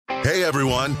Hey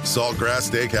everyone, Saltgrass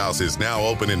Steakhouse is now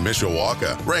open in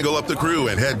Mishawaka. Wrangle up the crew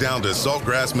and head down to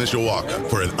Saltgrass Mishawaka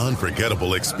for an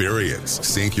unforgettable experience.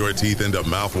 Sink your teeth into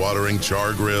mouth-watering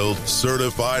char-grilled,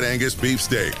 certified Angus beef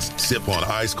steaks. Sip on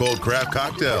ice-cold craft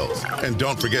cocktails. And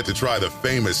don't forget to try the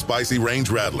famous spicy range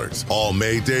rattlers, all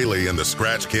made daily in the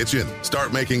Scratch Kitchen.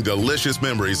 Start making delicious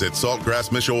memories at Saltgrass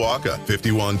Mishawaka,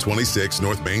 5126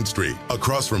 North Main Street,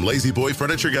 across from Lazy Boy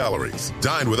Furniture Galleries.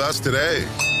 Dine with us today.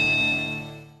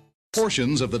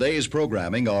 Portions of the day's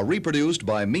programming are reproduced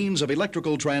by means of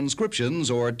electrical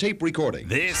transcriptions or tape recording.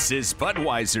 This is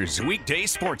Budweiser's Weekday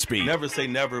Sports Beat. Never say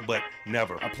never, but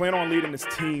never. I plan on leading this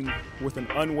team with an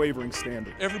unwavering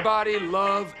standard. Everybody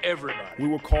love everybody. We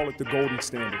will call it the Golden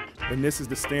Standard, and this is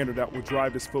the standard that will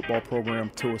drive this football program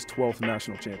to its 12th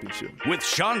national championship. With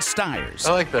Sean Stiers.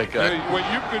 I like that guy. Hey, what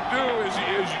you could do is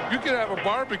you could have a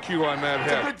barbecue on that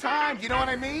head. It's a good time, you know what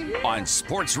I mean? On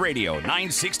Sports Radio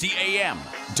 960 AM,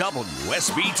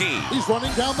 WSBT. He's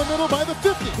running down the middle by the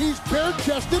 50. He's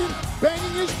bare-chested and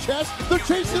banging his chest. They're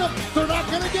chasing him. They're not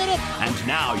going to get him. And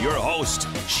now your host,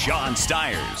 Sean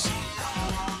Stiers.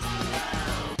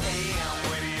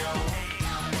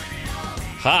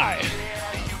 Hi.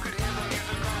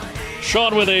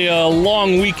 Sean with a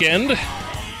long weekend.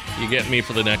 You get me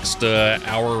for the next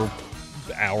hour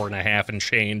and a half and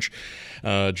change.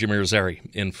 Jimmy Rosari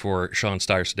in for Sean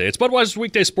Stiers today. It's Budweiser's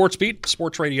Weekday Sports Beat,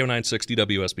 Sports Radio 960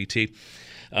 WSBT.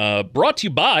 Brought to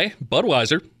you by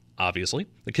Budweiser, obviously,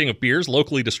 the king of beers,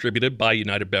 locally distributed by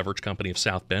United Beverage Company of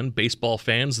South Bend. Baseball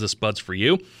fans, this Bud's for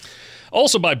you.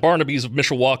 Also by Barnaby's of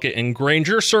Mishawaka and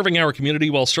Granger, serving our community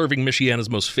while serving Michiana's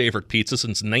most favorite pizza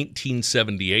since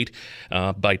 1978.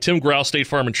 By Tim Grau, State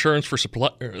Farm Insurance, for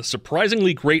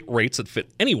surprisingly great rates that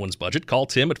fit anyone's budget. Call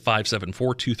Tim at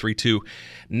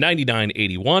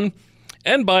 574-232-9981.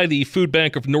 And by the Food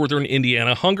Bank of Northern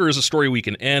Indiana. Hunger is a story we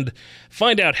can end.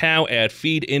 Find out how at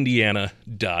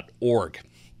feedindiana.org.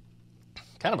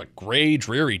 Kind of a gray,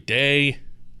 dreary day.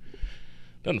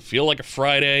 Doesn't feel like a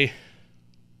Friday.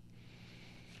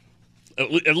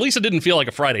 At least it didn't feel like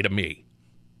a Friday to me.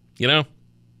 You know?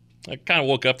 I kind of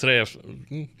woke up today,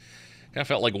 kind of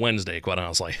felt like Wednesday, quite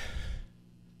honestly.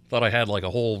 Thought I had like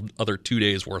a whole other 2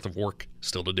 days worth of work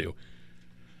still to do.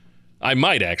 I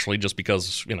might actually, just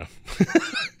because, you know,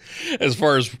 as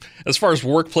far as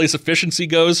workplace efficiency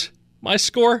goes, my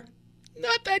score,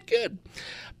 not that good.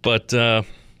 But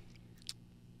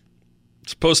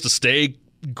supposed to stay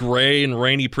gray and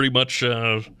rainy pretty much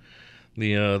the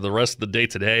rest of the day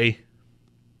today.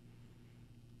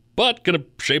 But going to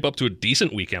shape up to a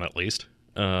decent weekend at least.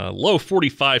 Low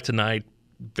 45 tonight,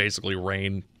 basically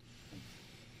rain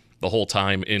the whole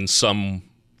time in some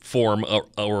form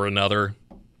or another.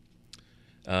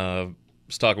 Was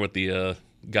talking with the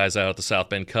guys out at the South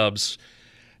Bend Cubs.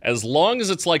 As long as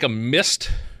it's like a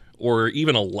mist or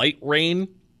even a light rain,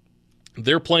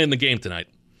 they're playing the game tonight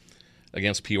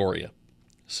against Peoria.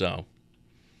 So,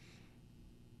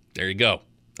 there you go.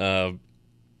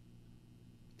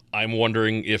 I'm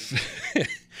wondering if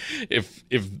if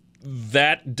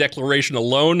that declaration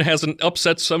alone hasn't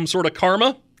upset some sort of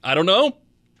karma. I don't know.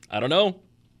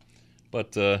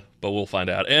 But we'll find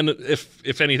out. And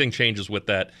if anything changes with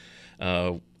that,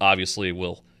 obviously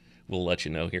we'll let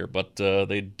you know here. But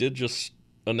they did just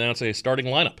announce a starting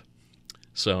lineup.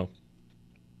 So,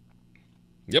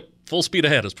 yep, full speed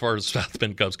ahead as far as South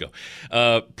Bend Cubs go.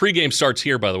 Pregame starts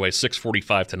here, by the way,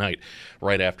 6:45 tonight,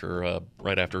 right after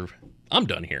I'm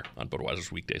done here on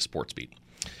Budweiser's Weekday Sports Beat.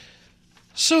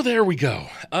 So there we go.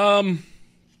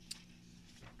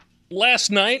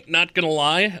 Last night, not gonna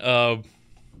lie,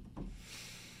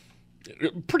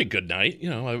 pretty good night. You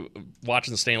know,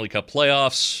 watching the Stanley Cup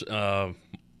playoffs.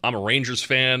 I'm a Rangers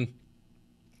fan.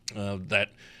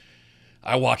 That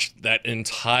I watched that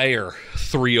entire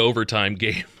 3 overtime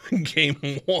game, game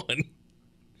 1,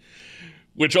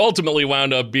 which ultimately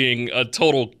wound up being a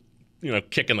total,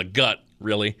 kick in the gut,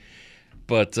 really.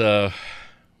 But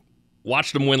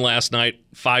watched them win last night,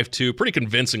 5-2, pretty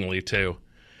convincingly too.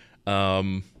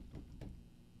 And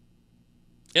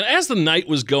as the night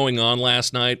was going on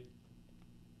last night,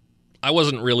 I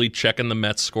wasn't really checking the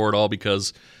Mets score at all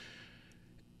because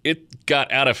it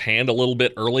got out of hand a little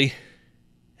bit early.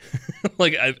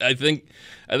 Like I think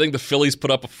the Phillies put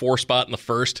up a 4 spot in the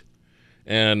first,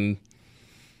 and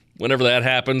whenever that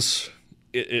happens,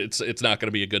 it's not going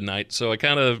to be a good night. So I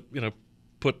kind of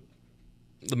put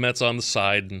the Mets on the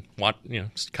side and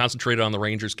just concentrated on the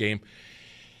Rangers game.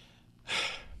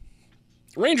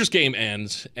 The Rangers game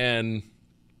ends, and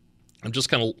I'm just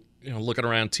kind of looking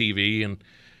around TV, and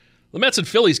the Mets and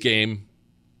Phillies game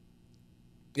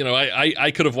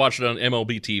I could have watched it on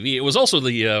MLB TV. It was also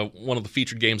the one of the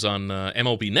featured games on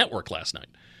MLB Network last night.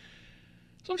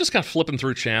 So I'm just kind of flipping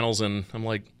through channels, and I'm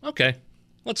like, okay,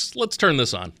 let's turn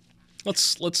this on.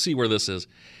 Let's see where this is.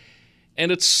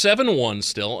 And it's 7-1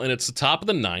 still, and it's the top of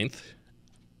the ninth.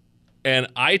 And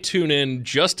I tune in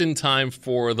just in time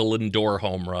for the Lindor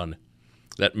home run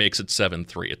that makes it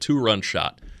 7-3, a 2-run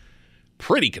shot.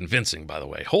 Pretty convincing, by the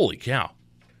way. Holy cow.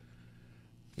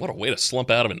 What a way to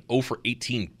slump out of an 0 for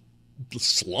 18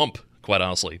 slump, quite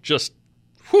honestly. Just,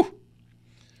 whew.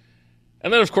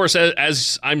 And then, of course,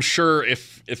 as I'm sure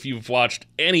if you've watched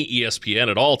any ESPN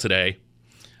at all today,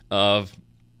 the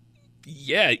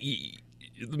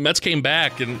Mets came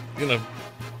back and,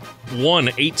 won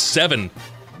 8-7.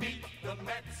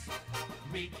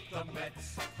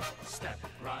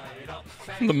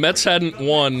 The Mets hadn't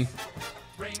won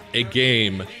a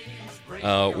game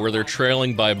where they're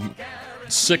trailing by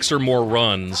 6 or more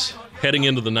runs heading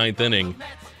into the ninth inning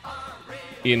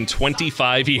in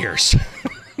 25 years.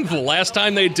 The last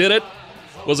time they did it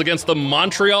was against the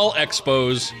Montreal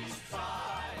Expos,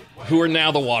 who are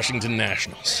now the Washington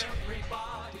Nationals.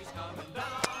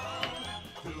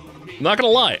 I'm not gonna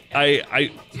lie,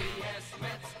 I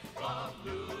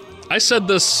said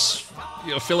this,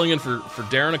 filling in for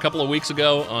Darren a couple of weeks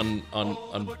ago on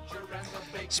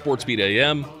SportsBeat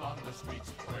AM.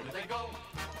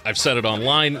 I've said it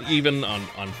online, even on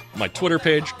my Twitter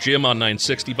page, Jim on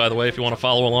 960, by the way, if you want to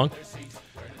follow along.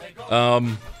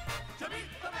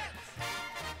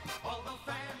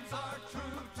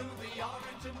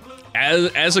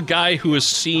 As a guy who has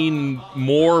seen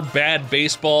more bad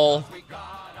baseball,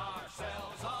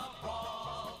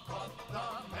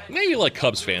 maybe like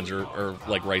Cubs fans are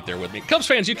like right there with me. Cubs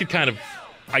fans, you could kind of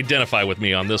identify with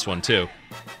me on this one too.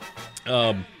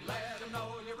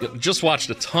 Just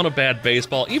watched a ton of bad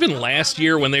baseball. Even last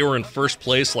year when they were in first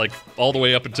place, like all the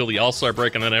way up until the All-Star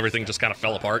break, and then everything just kind of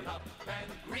fell apart.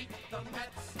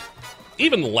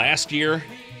 Even last year,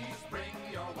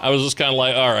 I was just kind of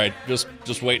like, all right,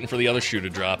 just waiting for the other shoe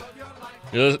to drop.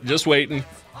 Just waiting.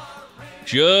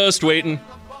 Just waiting.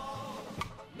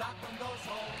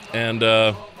 And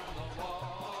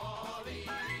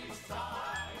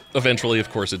eventually, of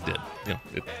course, it did.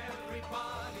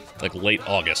 Like late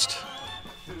August.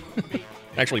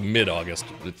 Actually, mid-August,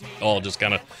 it all just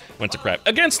kind of went to crap.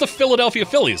 Against the Philadelphia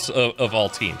Phillies, of all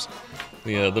teams.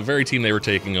 The very team they were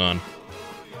taking on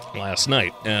last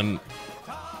night. And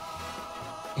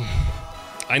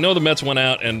I know the Mets went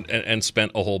out and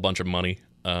spent a whole bunch of money.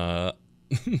 The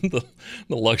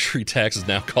luxury tax is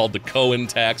now called the Cohen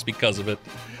tax because of it.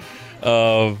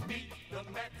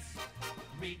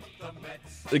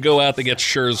 They go out, they get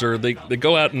Scherzer. They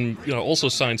go out and also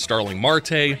sign Starling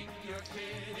Marte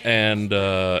and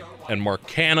Mark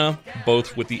Canha,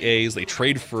 both with the A's. They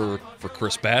trade for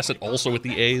Chris Bassett, also with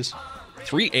the A's.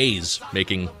 3 A's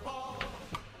making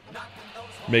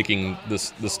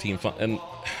this team fun. And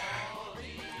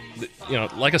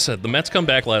like I said, the Mets come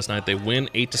back last night. They win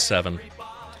 8-7.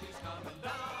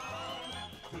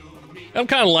 I'm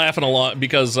kind of laughing a lot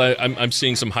because I'm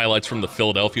seeing some highlights from the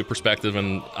Philadelphia perspective,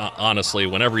 and honestly,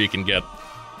 whenever you can get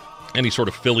any sort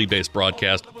of Philly-based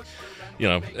broadcast,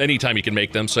 anytime you can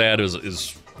make them sad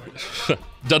is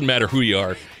doesn't matter who you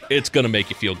are, it's going to make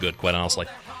you feel good, quite honestly.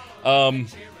 But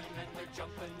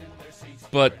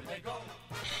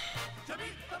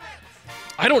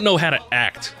I don't know how to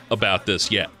act about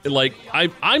this yet. Like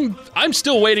I'm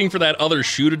still waiting for that other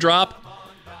shoe to drop.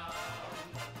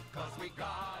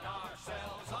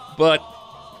 But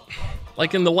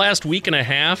like in the last week and a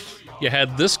half, you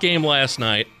had this game last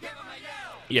night.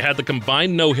 You had the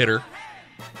combined no-hitter.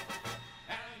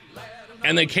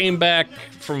 And they came back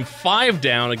from 5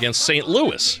 down against St.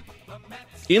 Louis.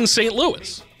 In St.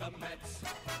 Louis.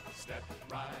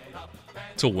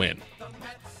 To win.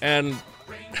 And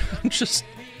I'm just...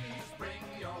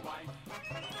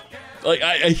 like,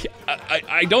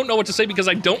 I don't know what to say because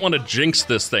I don't want to jinx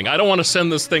this thing. I don't want to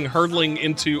send this thing hurtling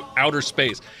into outer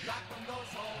space.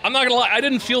 I'm not going to lie, I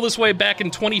didn't feel this way back in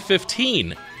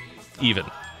 2015, even.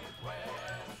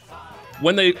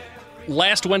 When they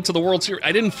last went to the World Series,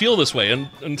 I didn't feel this way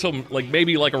until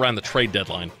maybe around the trade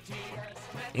deadline.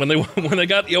 When they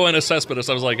got Yoenis Cespedes,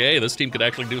 I was like, hey, this team could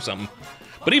actually do something.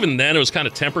 But even then, it was kind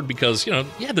of tempered because, you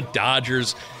had the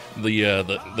Dodgers,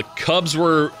 the Cubs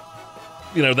were...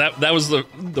 that was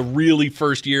the really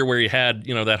first year where you had,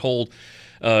 that whole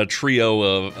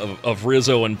trio of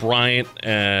Rizzo and Bryant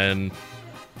and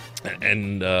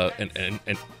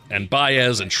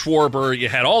Baez and Schwarber. You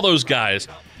had all those guys,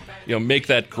 make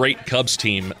that great Cubs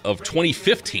team of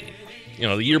 2015,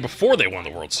 the year before they won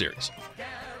the World Series.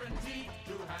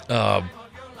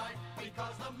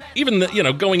 even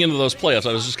going into those playoffs,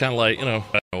 I was just kind of like, I don't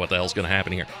know what the hell's going to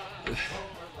happen here.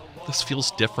 This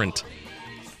feels different.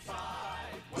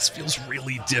 This feels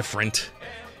really different.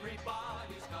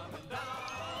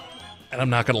 And I'm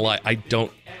not going to lie, I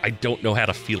don't know how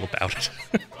to feel about it.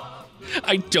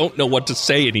 I don't know what to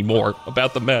say anymore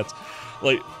about the Mets.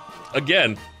 Like,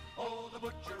 again,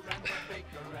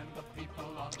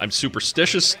 I'm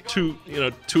superstitious to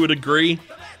a degree.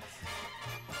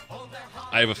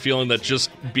 I have a feeling that just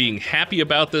being happy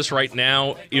about this right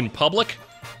now in public,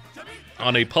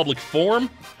 on a public forum,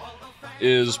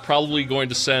 is probably going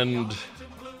to send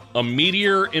a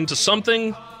meteor into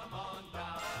something,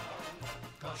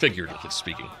 figuratively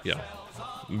speaking,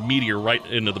 meteor right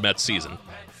into the Mets season.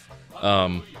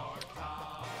 But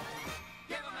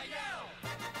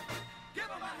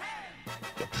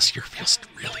this year feels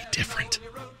really different.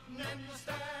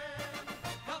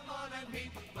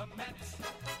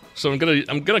 So I'm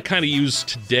gonna kind of use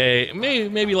today,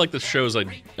 maybe like the shows I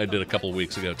did a couple of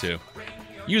weeks ago too.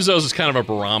 Use those as kind of a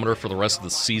barometer for the rest of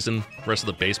the season, rest of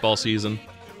the baseball season.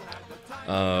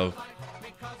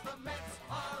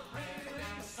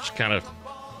 Just kind of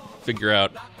figure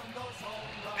out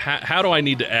how do I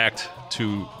need to act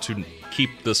to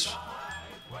keep this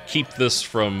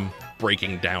from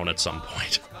breaking down at some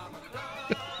point.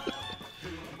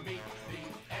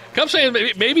 Cubs fans,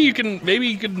 maybe you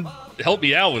can help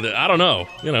me out with it. I don't know.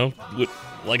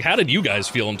 Like, how did you guys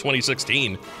feel in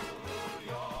 2016?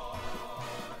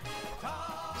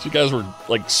 So you guys were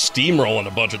like steamrolling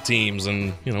a bunch of teams,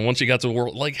 and once you got to the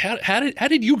World, like how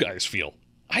did you guys feel?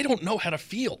 I don't know how to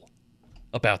feel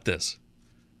about this.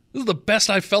 This is the best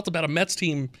I've felt about a Mets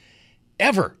team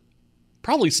ever,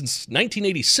 probably since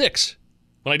 1986,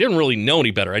 when I didn't really know any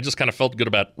better. I just kind of felt good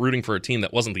about rooting for a team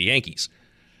that wasn't the Yankees.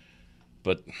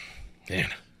 But man,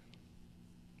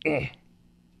 let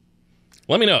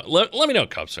me know. Let me know,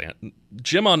 Cubs fan.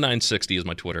 Jim on 960 is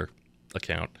my Twitter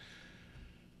account.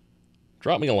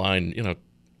 Drop me a line,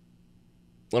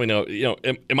 let me know,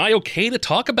 am I okay to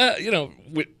talk about,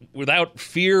 without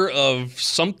fear of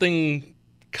something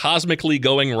cosmically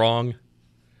going wrong?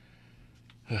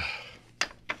 Like,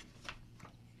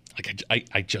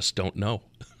 I just don't know.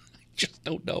 I just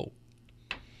don't know.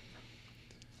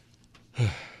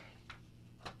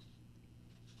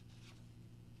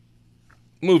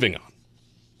 Moving on.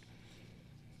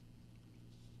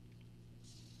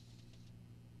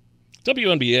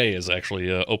 WNBA is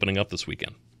actually opening up this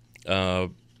weekend.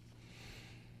 You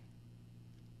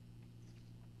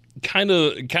kind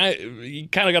of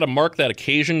got to mark that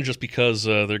occasion just because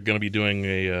they're going to be doing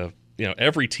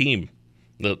every team,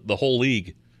 the whole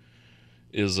league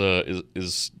is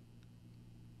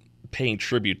paying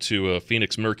tribute to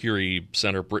Phoenix Mercury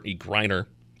center Brittany Griner.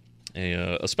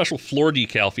 A special floor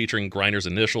decal featuring Griner's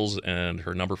initials and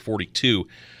her number 42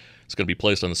 is going to be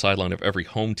placed on the sideline of every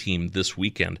home team this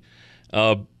weekend.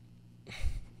 In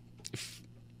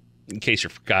case you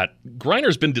forgot,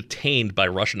 Griner's been detained by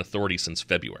Russian authorities since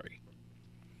February.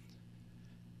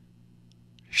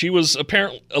 She was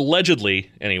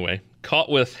allegedly, caught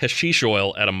with hashish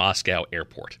oil at a Moscow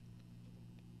airport.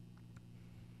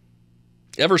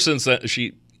 Ever since that,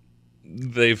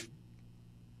 they've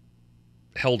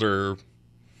held her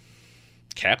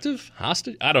captive,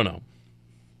 hostage. I don't know.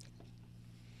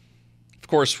 Of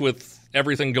course, with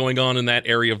everything going on in that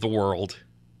area of the world,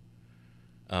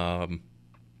 kind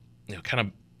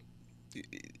of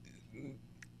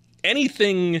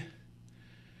anything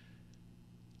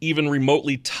even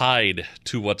remotely tied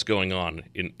to what's going on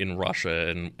in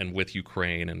Russia and with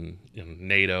Ukraine and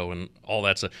NATO and all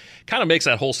that stuff kind of makes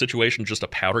that whole situation just a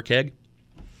powder keg.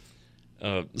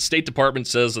 The State Department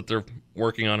says that they're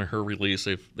working on her release.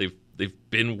 They've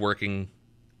been working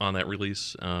on that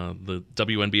release. The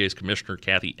WNBA's commissioner,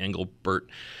 Kathy Engelbert,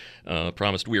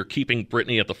 promised, "We are keeping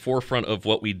Brittany at the forefront of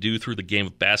what we do through the game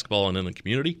of basketball and in the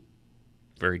community."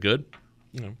 Very good.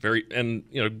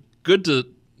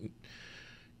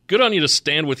 Good on you to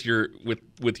stand with your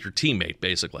teammate,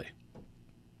 basically.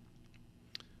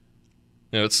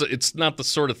 It's not the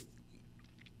sort of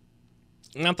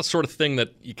thing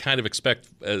that you kind of expect.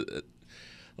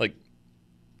 Like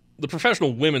the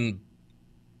professional women,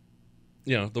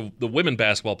 the women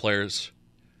basketball players,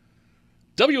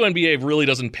 WNBA really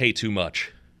doesn't pay too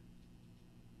much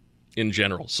in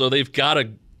general, so they've got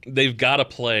to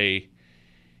play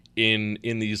in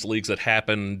these leagues that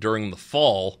happen during the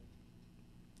fall,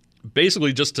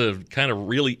 basically just to kind of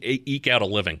really eke out a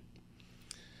living.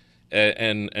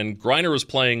 And Griner was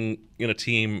playing in a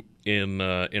team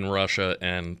in Russia,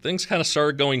 and things kind of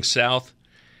started going south,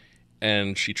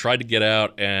 and she tried to get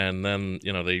out, and then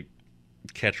they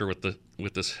catch her with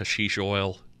this hashish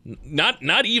oil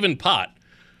Not even pot.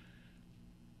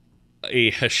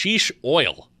 A hashish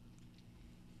oil.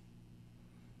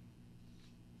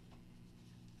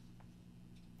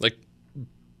 Like,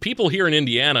 people here in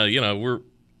Indiana, we're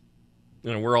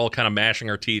all kind of mashing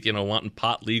our teeth, wanting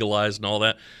pot legalized and all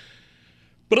that.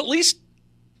 But at least,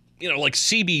 like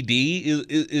CBD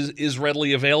is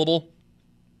readily available.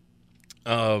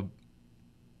 And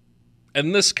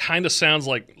this kind of sounds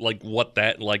like what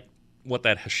that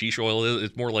hashish oil is.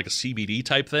 It's more like a CBD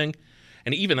type thing,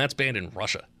 and even that's banned in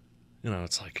Russia.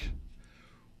 It's like,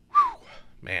 whew,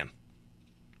 man.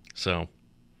 So,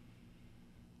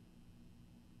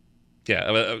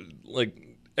 yeah, like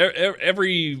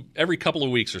every couple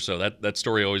of weeks or so, that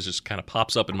story always just kind of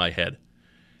pops up in my head,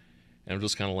 and I'm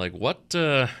just kind of like, what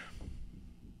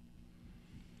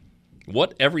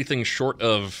everything short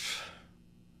of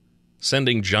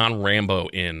sending John Rambo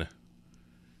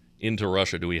into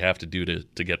Russia do we have to do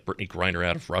to get Brittany Griner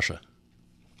out of Russia?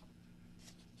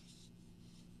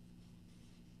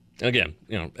 And again,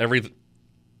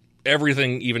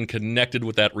 everything even connected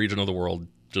with that region of the world,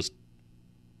 just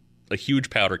a huge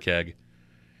powder keg.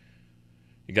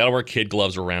 You got to wear kid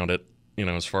gloves around it,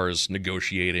 as far as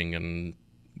negotiating and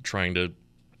trying to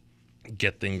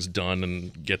get things done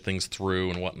and get things through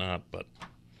and whatnot. But,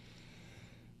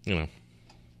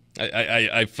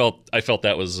 I felt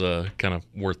that was kind of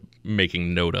worth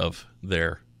making note of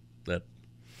there. That,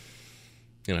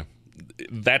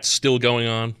 that's still going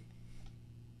on.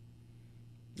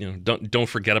 Don't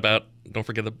forget about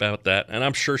that. And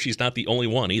I'm sure she's not the only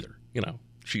one either.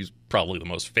 She's probably the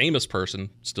most famous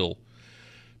person still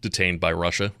detained by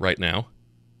Russia right now.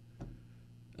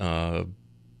 But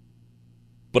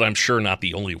I'm sure not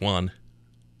the only one.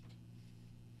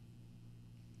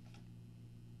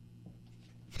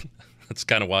 That's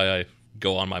kind of why I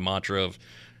go on my mantra of,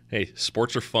 hey,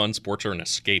 sports are fun, sports are an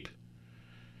escape.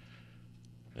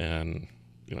 And,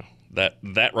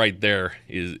 that right there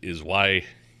is why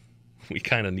we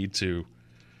kind of need to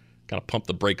kind of pump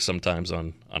the brakes sometimes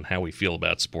on how we feel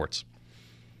about sports.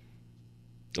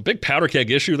 A big powder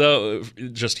keg issue, though,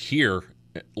 just here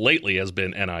lately has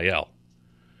been NIL.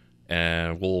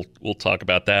 And we'll talk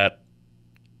about that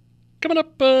coming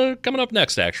up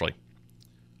next, actually.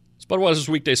 It's Budweiser's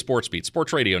Weekday Sports Beat,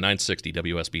 Sports Radio 960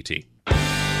 WSBT.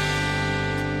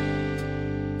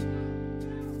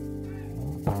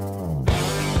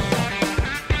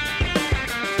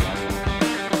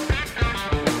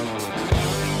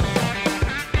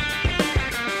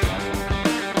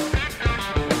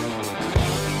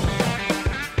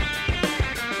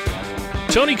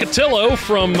 Tony Cotillo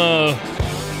from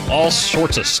all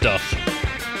sorts of stuff.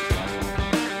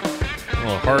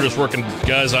 One of the hardest working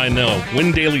guys I know.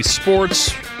 Win Daily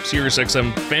Sports,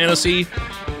 SiriusXM Fantasy,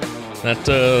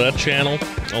 that channel.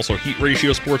 Also Heat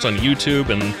Ratio Sports on YouTube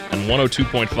and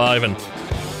 102.5 and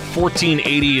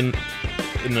 1480 in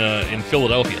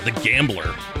Philadelphia. The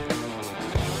Gambler.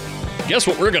 Guess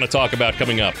what we're going to talk about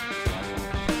coming up?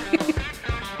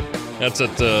 That's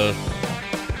at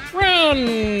around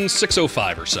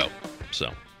 6:05 or so.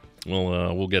 So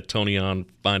we'll get Tony on,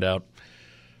 find out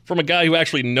from a guy who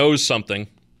actually knows something,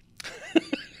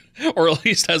 or at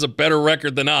least has a better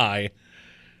record than I,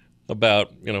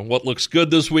 about what looks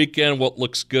good this weekend, what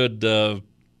looks good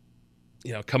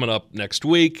coming up next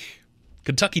week.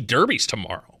 Kentucky Derby's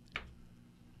tomorrow.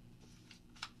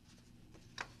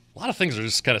 A lot of things are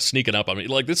just kind of sneaking up on me.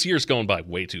 Like, this year's going by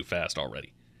way too fast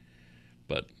already.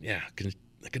 But yeah,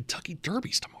 the Kentucky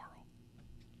Derby's tomorrow.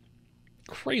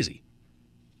 Crazy.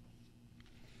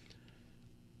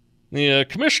 The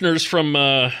commissioners from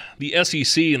the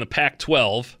SEC and the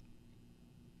Pac-12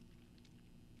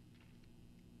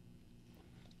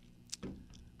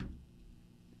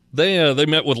 they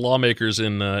met with lawmakers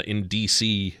in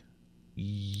D.C.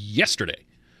 yesterday,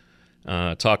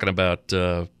 talking about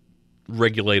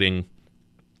regulating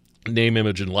name,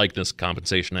 image, and likeness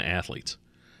compensation to athletes.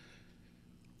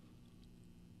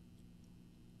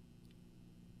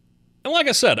 And like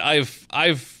I said,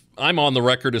 I'm on the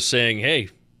record as saying, hey,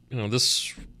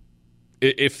 this,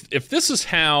 if this is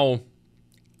how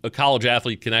a college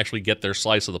athlete can actually get their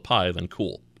slice of the pie, then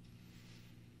cool.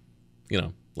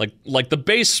 Like the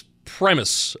base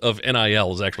premise of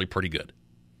NIL is actually pretty good.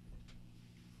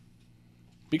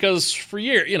 Because for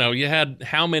years, you had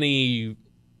how many,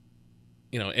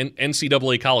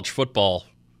 NCAA college football,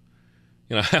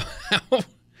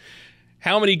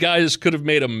 how many guys could have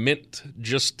made a mint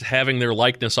just having their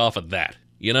likeness off of that,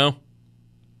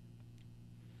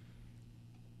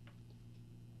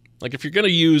 Like, if you're gonna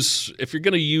use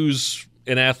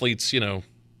an athlete's,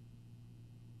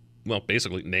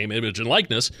 basically name, image, and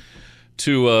likeness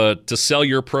to sell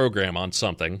your program on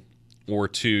something, or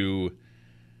to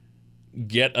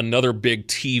get another big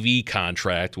TV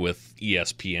contract with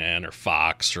ESPN or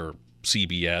Fox or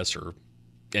CBS or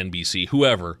NBC,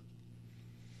 whoever,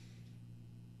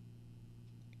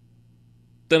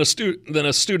 then a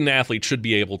student athlete should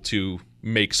be able to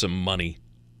make some money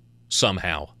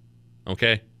somehow.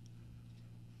 Okay?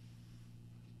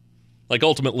 Like,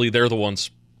 ultimately, they're the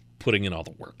ones putting in all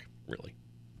the work, really.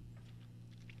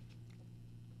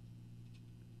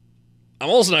 I'm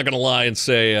also not going to lie and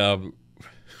say,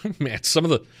 man, some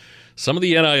of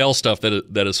the NIL stuff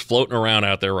that is floating around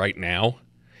out there right now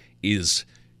is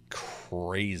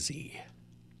crazy.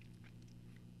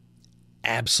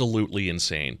 Absolutely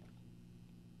insane.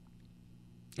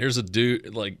 There's a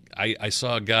dude, like, I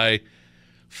saw a guy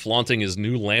flaunting his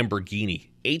new Lamborghini.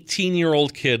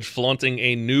 18-year-old kid flaunting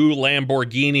a new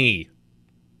Lamborghini.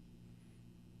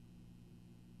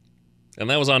 And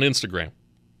that was on Instagram.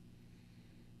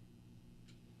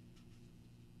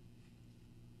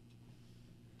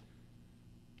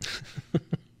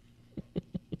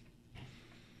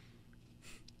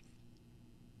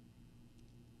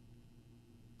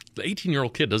 The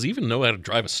 18-year-old kid, does he even know how to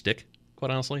drive a stick, quite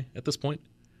honestly, at this point?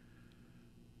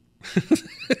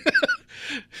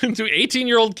 Do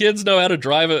 18-year-old kids know how to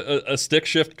drive a stick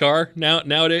shift car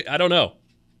nowadays? I don't know.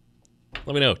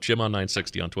 Let me know. Jim on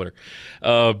 960 on Twitter.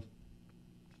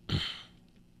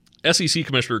 SEC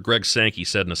Commissioner Greg Sankey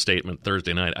said in a statement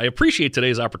Thursday night, "I appreciate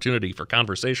today's opportunity for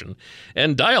conversation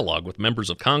and dialogue with members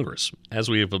of Congress. As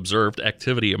we have observed,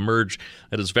 activity emerge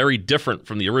that is very different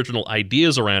from the original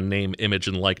ideas around name, image,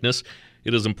 and likeness.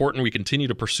 It is important we continue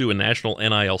to pursue a national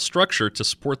NIL structure to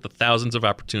support the thousands of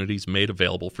opportunities made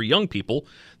available for young people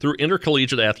through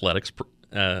intercollegiate athletics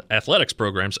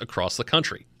programs across the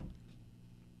country."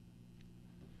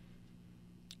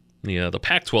 The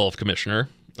Pac-12 commissioner,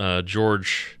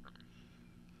 George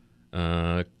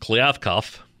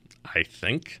Kliavkoff, I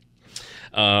think,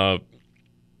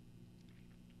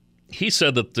 he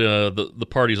said that the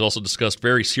parties also discussed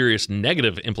very serious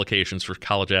negative implications for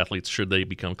college athletes should they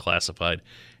become classified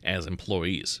as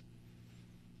employees.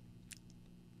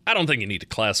 I don't think you need to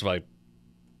classify,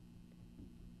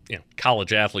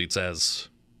 college athletes as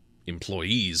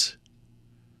employees.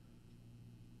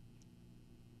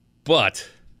 But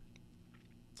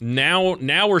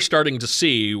now we're starting to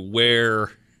see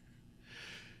where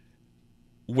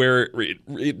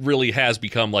it really has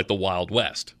become like the Wild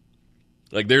West.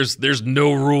 Like, there's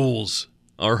no rules,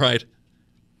 all right?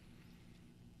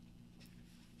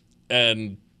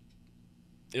 And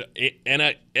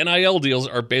NIL deals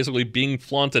are basically being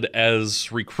flaunted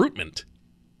as recruitment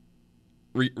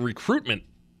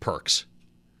perks.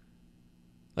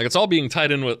 Like, it's all being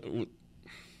tied in with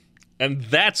and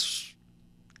that's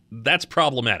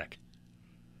problematic.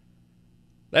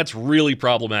 That's really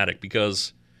problematic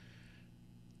because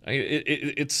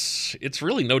it's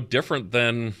really no different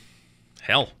than,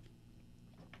 hell,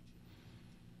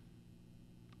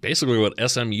 basically what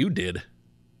SMU did.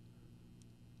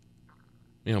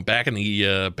 Back in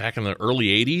the early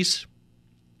 80s.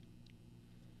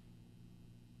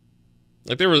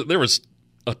 Like, there was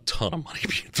a ton of money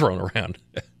being thrown around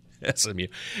SMU.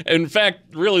 In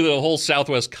fact, really the whole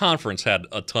Southwest Conference had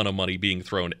a ton of money being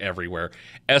thrown everywhere.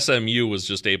 SMU was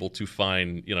just able to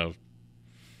find,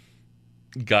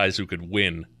 guys who could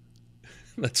win.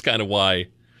 That's kind of why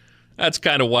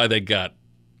they got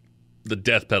the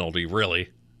death penalty, really.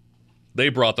 They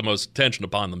brought the most attention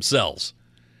upon themselves.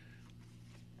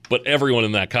 But everyone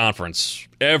in that conference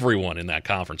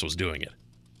was doing it.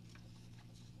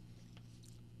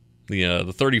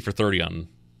 The 30 for 30 on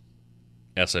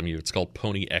SMU, it's called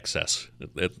Pony XS.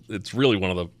 It's really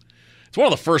one of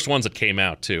the first ones that came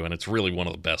out too, and it's really one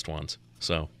of the best ones.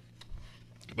 So,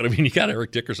 but I mean, you got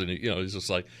Eric Dickerson. He's just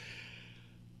like,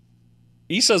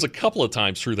 he says a couple of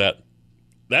times through that,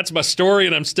 "That's my story,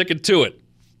 and I'm sticking to it."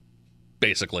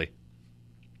 Basically,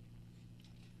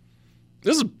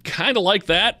 this is kind of like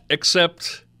that,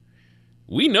 except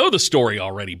we know the story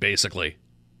already. Basically,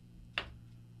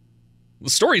 the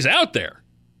story's out there.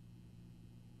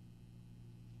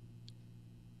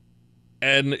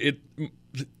 And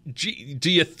do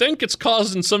you think it's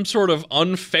causing some sort of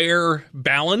unfair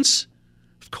balance?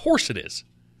 Of course it is.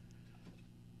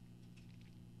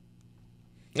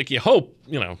 Like, you hope,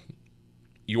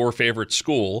 your favorite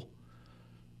school,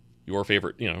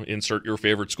 insert your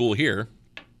favorite school here.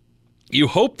 You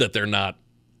hope that they're not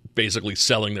basically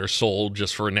selling their soul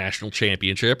just for a national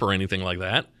championship or anything like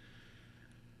that.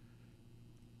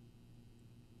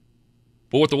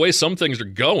 But with the way some things are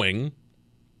going,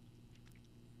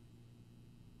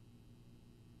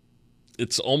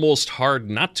 it's almost hard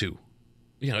not to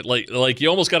like you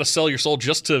almost got to sell your soul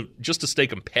just to stay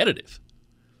competitive.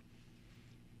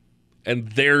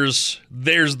 And there's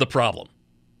the problem.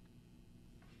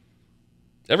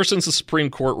 Ever since the Supreme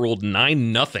Court ruled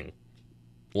 9-0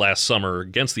 last summer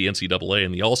against the NCAA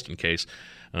in the Alston case,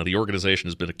 the organization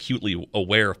has been acutely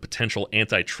aware of potential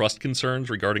antitrust concerns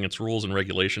regarding its rules and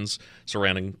regulations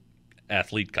surrounding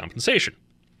athlete compensation.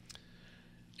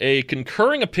 A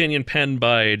concurring opinion penned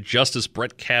by Justice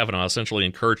Brett Kavanaugh essentially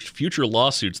encouraged future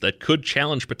lawsuits that could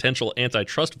challenge potential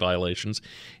antitrust violations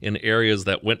in areas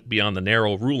that went beyond the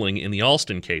narrow ruling in the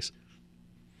Alston case.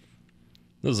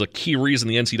 This is a key reason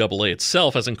the NCAA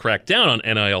itself hasn't cracked down on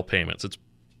NIL payments.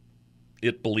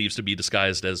 It believes to be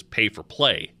disguised as pay for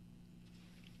play.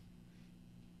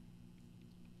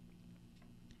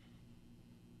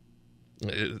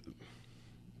 Here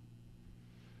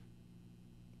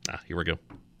we go.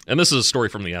 And this is a story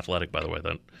from The Athletic, by the way,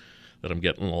 that I'm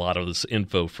getting a lot of this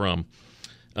info from.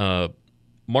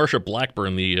 Marsha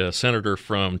Blackburn, the senator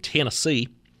from Tennessee,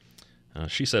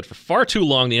 she said, for far too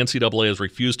long, the NCAA has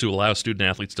refused to allow student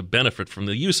athletes to benefit from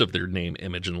the use of their name,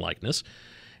 image, and likeness.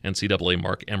 NCAA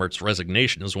Mark Emmert's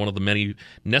resignation is one of the many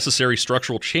necessary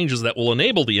structural changes that will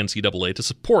enable the NCAA to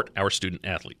support our student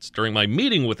athletes. During my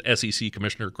meeting with SEC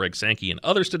Commissioner Greg Sankey and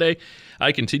others today,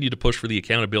 I continue to push for the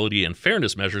accountability and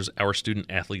fairness measures our student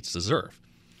athletes deserve.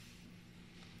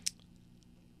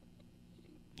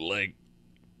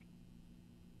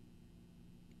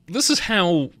 This is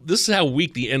how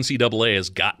weak the NCAA has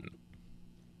gotten.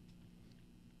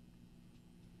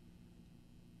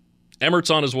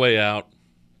 Emmert's on his way out.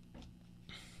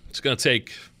 It's going to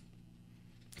take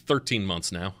 13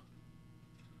 months now.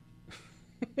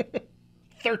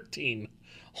 13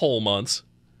 whole months.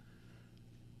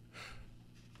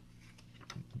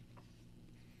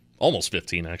 Almost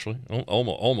 15, actually.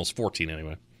 Almost 14,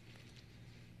 anyway.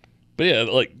 But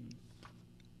yeah,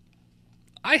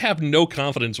 I have no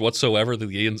confidence whatsoever that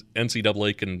the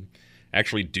NCAA can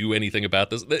actually do anything about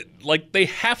this. They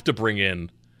have to bring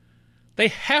in the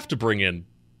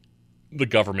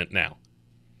government now.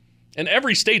 And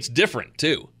every state's different,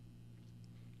 too.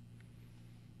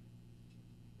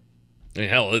 I mean,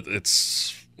 hell,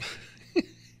 it's...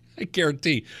 I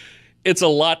guarantee it's a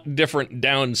lot different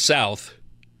down south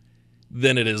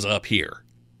than it is up here.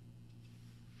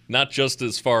 Not just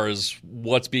as far as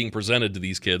what's being presented to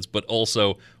these kids, but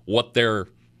also what they're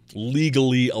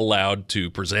legally allowed to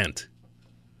present.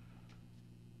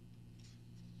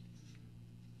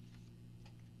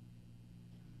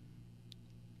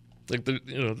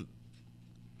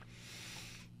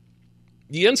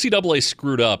 The NCAA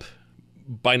screwed up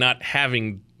by not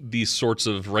having these sorts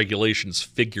of regulations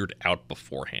figured out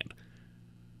beforehand.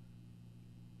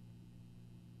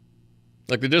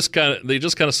 They just kind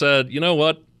of said, you know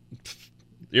what?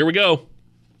 Here we go.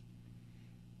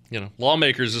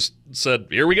 Lawmakers just said,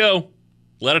 here we go.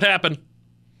 Let it happen.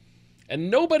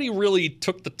 And nobody really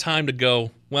took the time to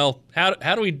go, well, how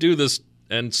do we do this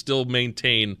and still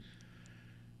maintain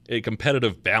a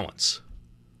competitive balance?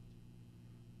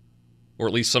 Or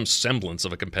at least some semblance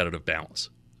of a competitive balance.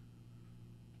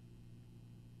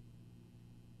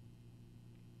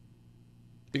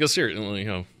 Because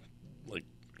seriously,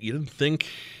 you didn't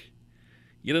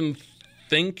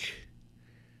think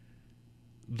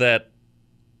that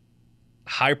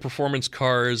high performance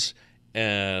cars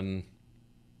and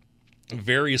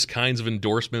various kinds of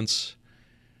endorsements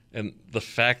and the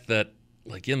fact that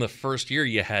in the first year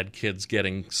you had kids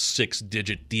getting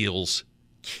 6-digit deals.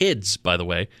 Kids, by the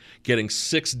way, getting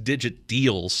 6-digit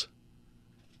deals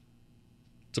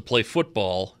to play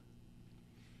football,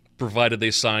 provided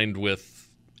they signed with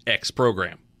X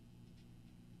program.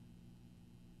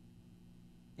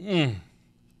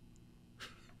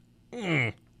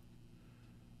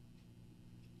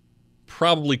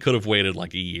 Probably could have waited a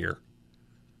year,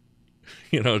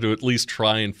 to at least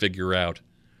try and figure out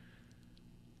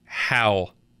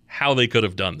how they could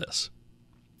have done this,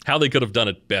 how they could have done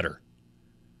it better.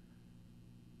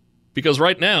 Because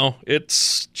right now,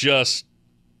 it's just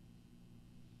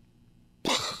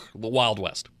the Wild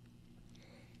West.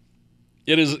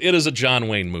 It is a John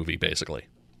Wayne movie, basically.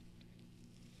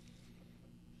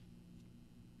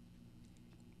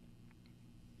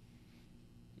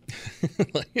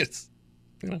 It's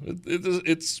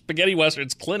spaghetti western.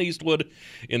 It's Clint Eastwood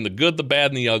in The Good, the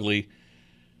Bad, and the Ugly.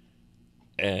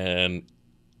 And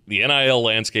the NIL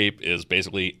landscape is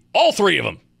basically all three of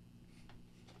them.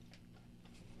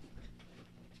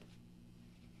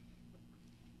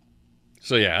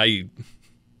 So yeah,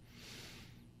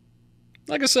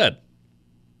 like I said,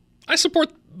 I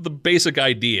support the basic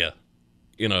idea,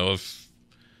 of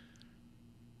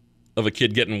a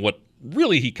kid getting what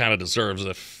really he kind of deserves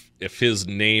if his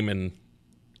name and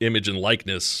image and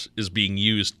likeness is being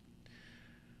used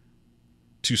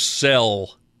to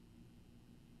sell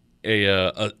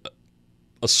a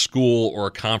school or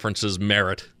a conference's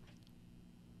merit.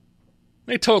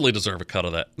 They totally deserve a cut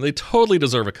of that. They totally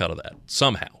deserve a cut of that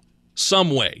somehow,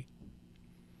 some way.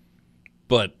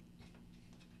 But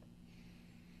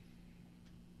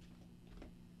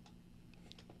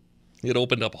it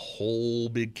opened up a whole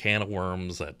big can of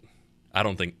worms that I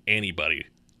don't think anybody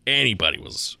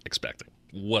was expecting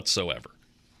whatsoever.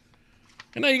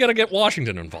 And now you got to get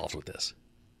Washington involved with this.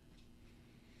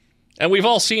 And we've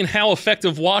all seen how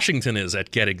effective Washington is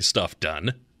at getting stuff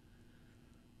done.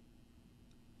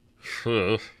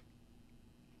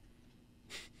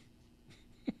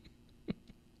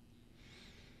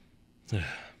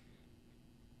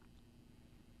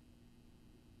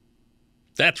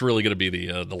 That's really going to be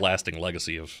the lasting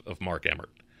legacy of Mark Emmert.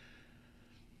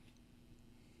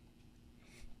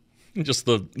 Just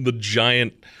the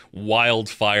giant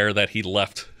wildfire that he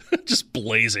left, just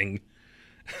blazing,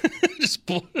 just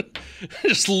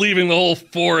leaving the whole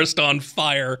forest on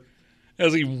fire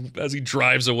as he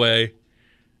drives away.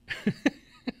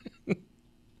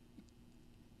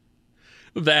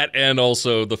 That, and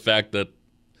also the fact that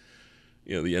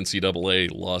the NCAA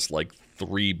lost like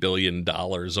 $3 billion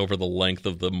over the length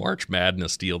of the March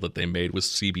Madness deal that they made with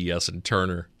CBS and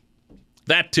Turner.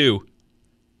 That too.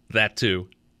 Yeah,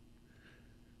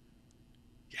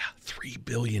 $3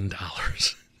 billion.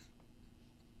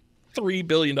 $3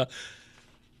 billion.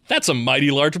 That's a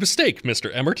mighty large mistake,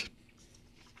 Mr. Emmert.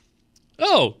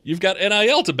 Oh, you've got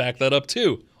NIL to back that up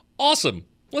too. Awesome.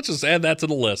 Let's just add that to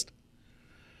the list.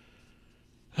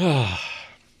 So.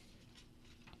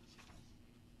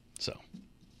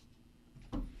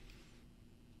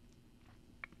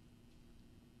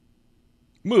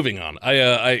 Moving on.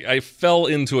 I fell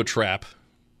into a trap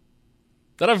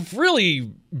that I've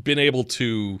really been able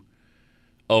to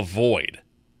avoid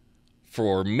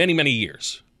for many, many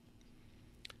years.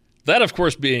 That, of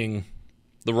course, being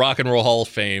the Rock and Roll Hall of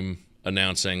Fame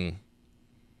announcing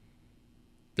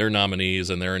their nominees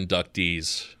and their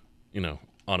inductees,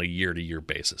 on a year-to-year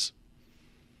basis.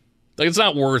 Like, it's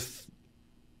not worth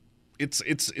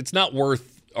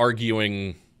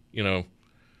arguing,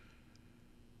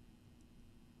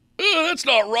 that's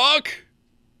not rock.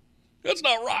 That's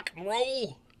not rock and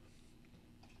roll.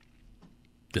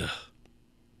 Ugh.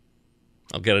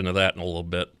 I'll get into that in a little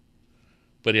bit.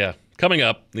 But yeah, coming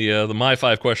up, the My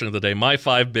 5 question of the day, my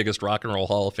 5 biggest Rock and Roll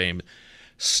Hall of Fame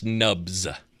snubs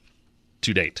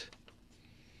to date.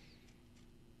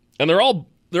 And they're all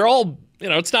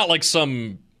it's not like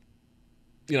some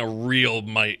real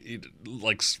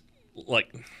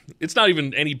it's not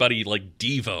even anybody like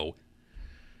Devo,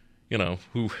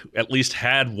 who at least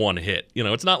had one hit.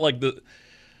 It's not like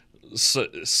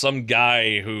some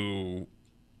guy who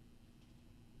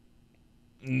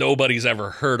nobody's ever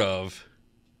heard of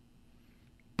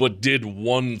but did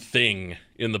one thing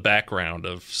in the background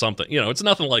of something. It's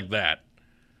nothing like that.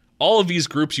 All of these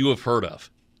groups you have heard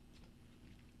of.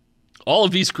 All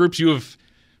of these groups you have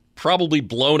probably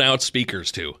blown out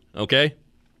speakers to, okay?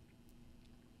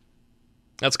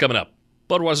 That's coming up.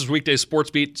 Budweiser's Weekday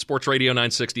Sports Beat, Sports Radio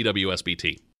 960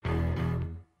 WSBT.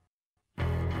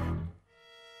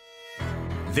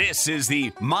 This is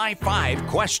the My 5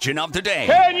 question of the day.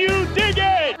 Can you dig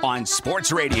it? On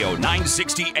Sports Radio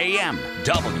 960 AM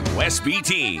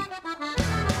WSBT.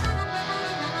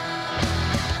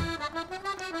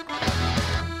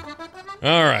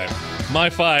 All right. My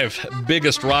 5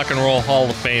 biggest Rock and Roll Hall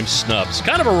of Fame snubs.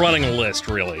 Kind of a running list,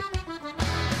 really.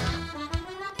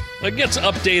 It gets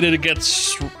updated. It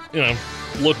gets,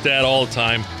 looked at all the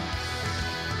time.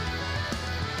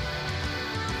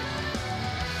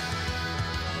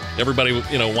 Everybody,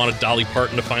 wanted Dolly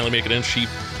Parton to finally make it in. She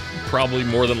probably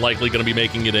more than likely going to be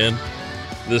making it in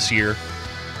this year.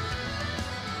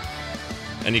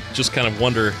 And you just kind of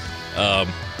wonder,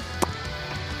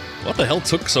 what the hell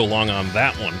took so long on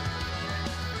that one?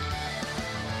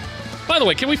 By the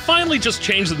way, can we finally just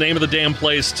change the name of the damn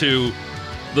place to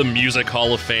the Music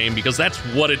Hall of Fame? Because that's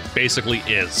what it basically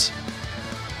is.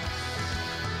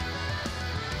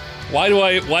 Why do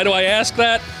I ask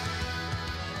that?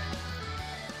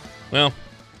 Well,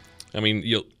 I mean,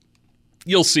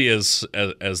 you'll see as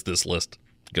this list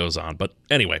goes on. But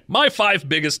anyway, my 5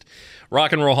 biggest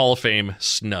Rock and Roll Hall of Fame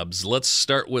snubs. Let's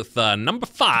start with number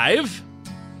 5.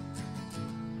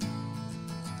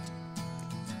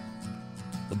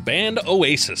 The band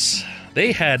Oasis.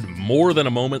 They had more than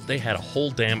a moment. They had a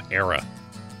whole damn era.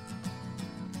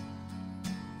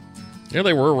 There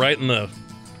they were, right in the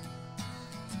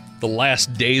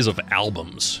last days of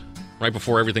albums. right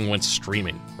before everything went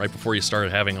streaming, right before you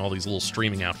started having all these little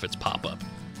streaming outfits pop up.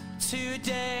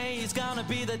 Today is gonna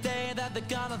be the day that they're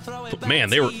gonna throw it But man,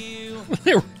 back they to you.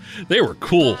 they were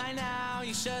cool. By now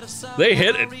you should have They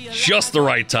hit it just the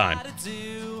right time.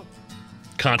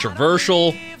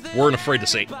 Controversial, weren't afraid to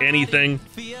say anything,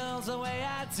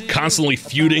 constantly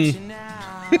feuding.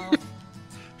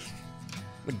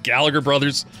 The Gallagher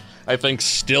brothers, I think,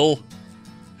 still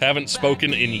haven't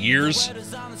spoken in years.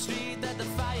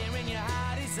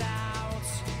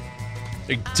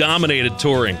 They dominated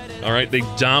touring, all right? They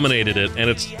dominated it,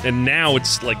 and now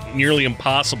it's like nearly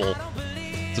impossible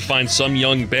to find some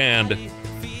young band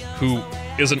who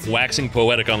isn't waxing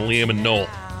poetic on Liam and Noel.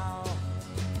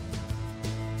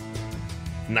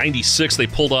 96, they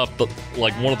pulled off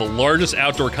one of the largest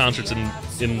outdoor concerts in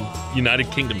United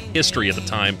Kingdom history at the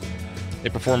time. They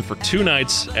performed for 2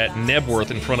 nights at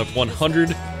Nebworth in front of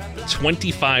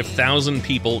 125,000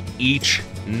 people each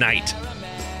night.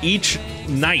 Each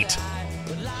night.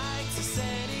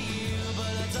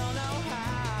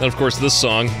 And of course, this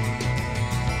song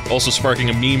also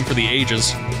sparking a meme for the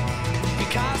ages.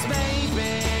 Because maybe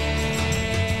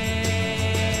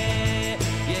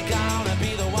you're gonna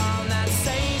be the one that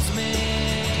saves me.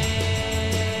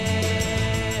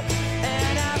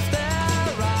 And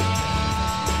after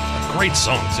all, Great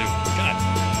song, too. God.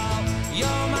 you're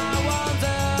my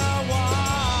wonder wall.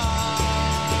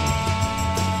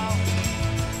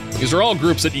 These are all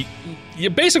groups that you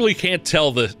basically can't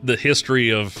tell the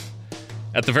history of,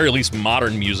 at the very least,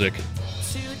 modern music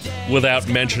without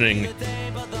mentioning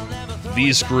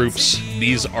these groups,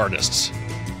 these artists.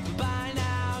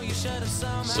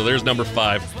 So there's number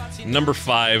 5. Number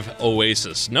 5,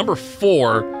 Oasis. Number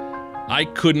 4, I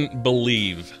couldn't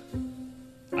believe.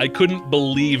 I couldn't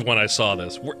believe when I saw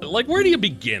this. Where do you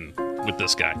begin with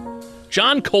this guy?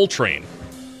 John Coltrane.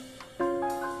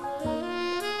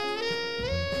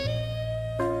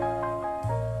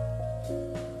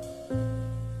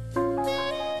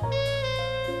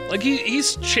 Like,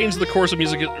 he's changed the course of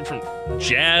music from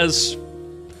jazz,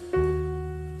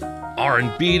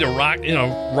 R&B to rock,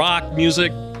 rock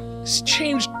music. He's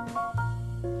changed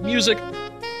music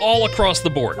all across the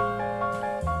board.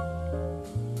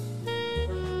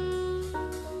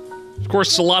 Of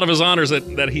course, a lot of his honors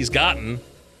that he's gotten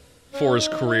for his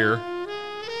career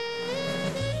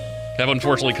have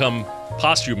unfortunately come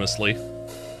posthumously.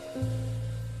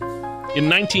 In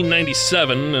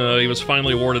 1997, he was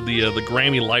finally awarded the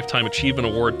Grammy Lifetime Achievement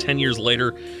Award. 10 years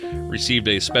later, received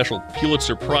a special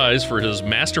Pulitzer Prize for his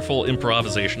masterful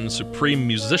improvisation, supreme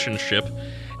musicianship,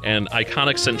 and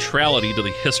iconic centrality to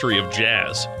the history of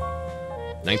jazz.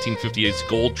 1958's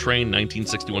Gold Train,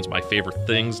 1961's My Favorite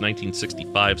Things,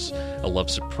 1965's A Love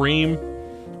Supreme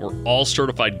were all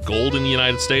certified gold in the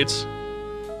United States.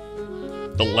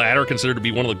 The latter considered to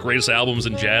be one of the greatest albums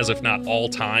in jazz, if not all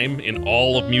time, in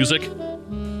all of music.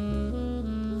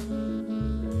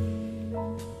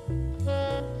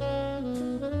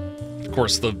 Of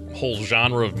course, the whole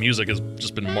genre of music has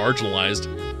just been marginalized,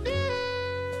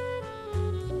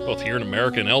 both here in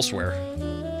America and elsewhere.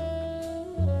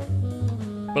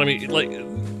 But I mean, like,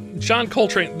 John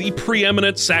Coltrane, the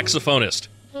preeminent saxophonist.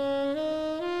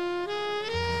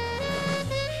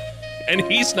 And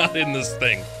he's not in this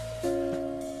thing.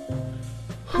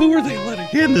 Who are they letting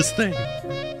in this thing?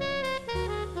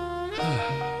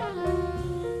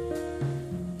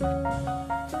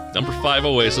 Number 5,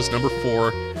 Oasis. Number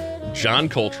 4, John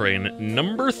Coltrane.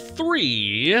 Number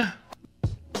 3,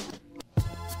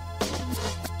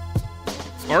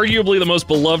 arguably the most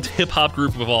beloved hip-hop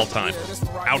group of all time,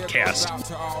 Outkast.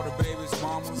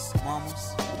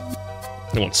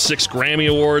 They won 6 Grammy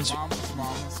Awards.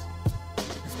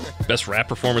 Best rap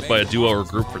performance by a duo or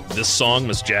group for this song,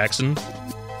 Miss Jackson.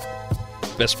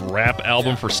 Best rap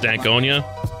album for Stankonia.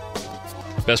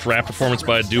 Best rap performance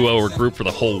by a duo or group for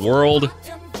The Whole World.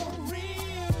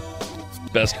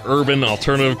 Best urban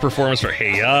alternative performance for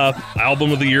Hey Ya.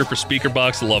 Album of the year for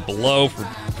Speakerboxxx, Love Below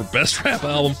for best rap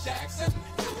album.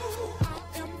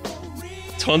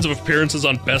 Tons of appearances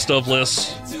on best of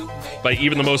lists by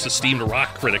even the most esteemed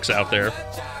rock critics out there.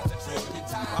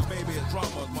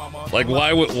 Like,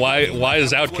 why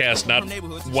is Outkast not?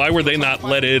 Why were they not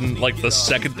let in like the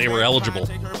second they were eligible?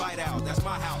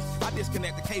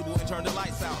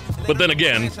 But then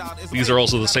again, these are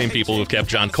also the same people who kept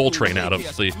John Coltrane out of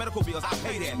the,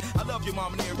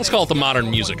 let's call it the Modern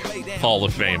Music Hall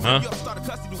of Fame, huh?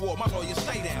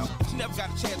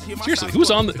 Seriously,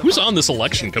 who's on this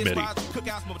election committee?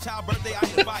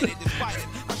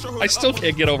 I still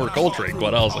can't get over Coltrane,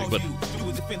 quite honestly, but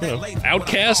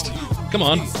Outkast, come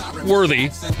on, worthy.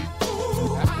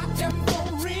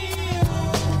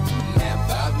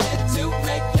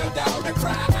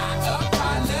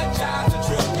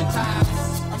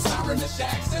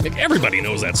 Like, everybody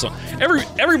knows that song.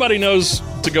 Everybody knows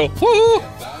to go, whoo!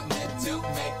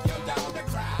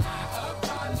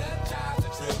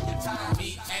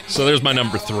 So there's my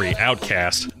number 3,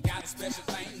 Outkast.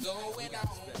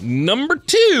 Number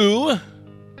 2,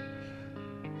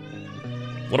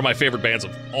 one of my favorite bands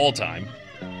of all time.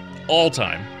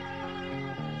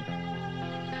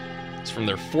 It's from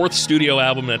their 4th studio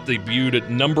album that debuted at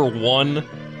number 1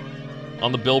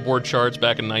 on the Billboard charts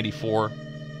back in '94.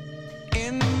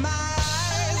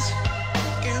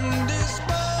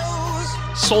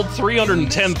 Sold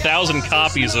 310,000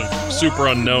 copies of Super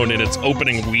Unknown in its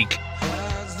opening week.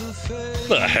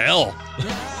 What the hell?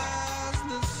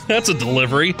 That's a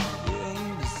delivery.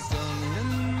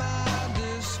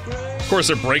 Of course,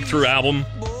 their breakthrough album,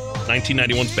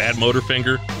 1991's Bad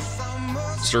Motorfinger,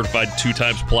 certified 2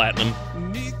 times platinum,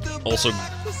 also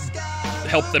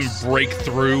helped them break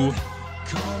through,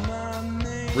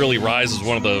 really rise as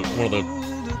one of the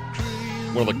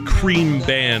cream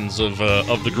bands of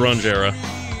the grunge era.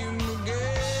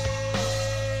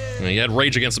 You had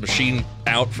Rage Against the Machine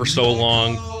out for so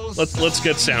long. Let's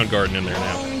get Soundgarden in there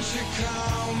now.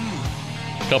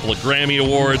 A couple of Grammy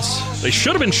Awards. They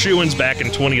should have been shoo-ins back in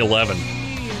 2011.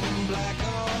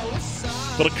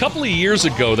 But a couple of years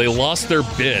ago, they lost their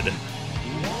bid.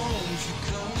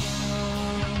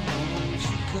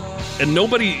 And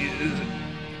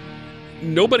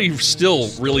nobody still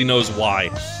really knows why.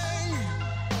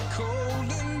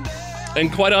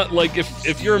 And quite like,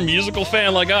 if you're a musical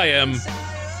fan like I am,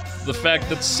 the fact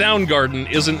that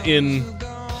Soundgarden isn't in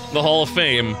the Hall of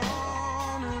Fame,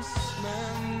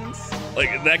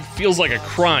 like, that feels like a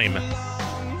crime,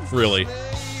 really.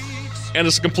 And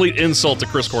it's a complete insult to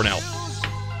Chris Cornell.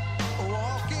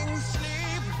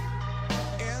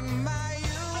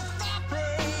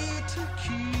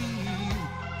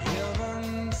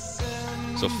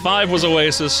 So 5 was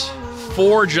Oasis,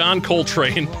 4 John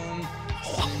Coltrane,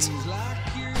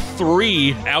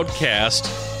 3 Outkast,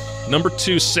 number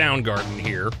 2 Soundgarden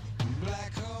here.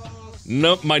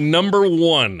 My number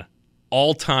 1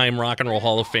 all-time Rock and Roll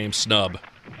Hall of Fame snub.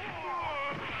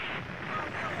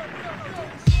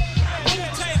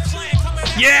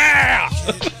 Yeah!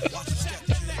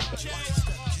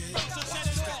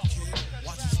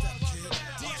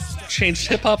 Changed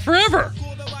hip-hop forever.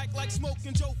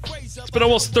 It's been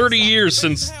almost 30 years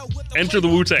since Enter the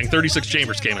Wu-Tang 36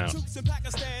 Chambers came out.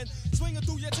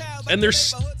 And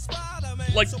there's,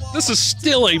 like, this is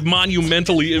still a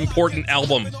monumentally important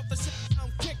album.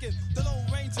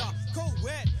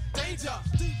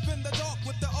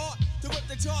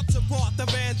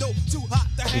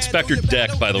 Inspector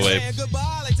Deck, by the way,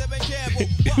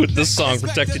 with this song,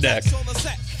 Protect Your Deck,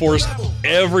 forced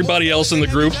everybody else in the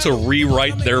group to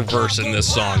rewrite their verse in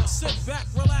this song.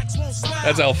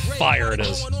 That's how fire it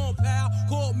is.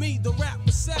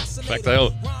 In fact, I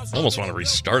almost want to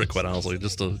restart it, quite honestly,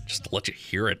 just to let you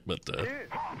hear it, but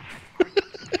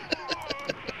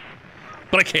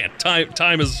but I can't.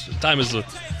 Time is a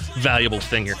valuable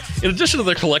thing here. In addition to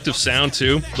their collective sound,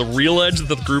 too, the real edge that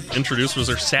the group introduced was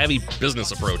their savvy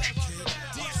business approach.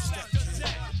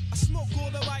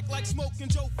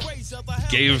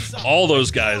 Gave all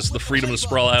those guys the freedom to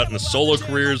sprawl out into solo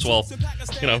careers while,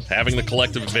 having the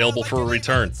collective available for a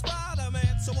return.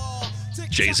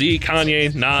 Jay-Z,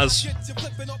 Kanye, Nas,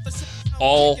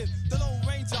 all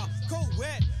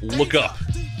look up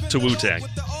to Wu-Tang.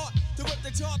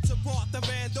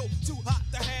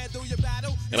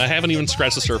 And I haven't even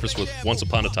scratched the surface with Once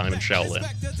Upon a Time in Shaolin,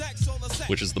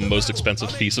 which is the most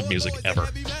expensive piece of music ever.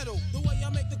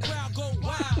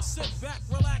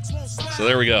 So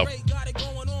there we go.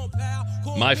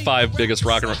 My 5 biggest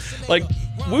rock and roll. Like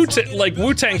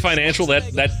Wu-Tang Financial, that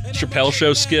Chappelle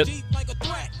Show skit,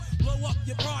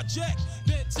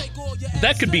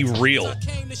 that could be real.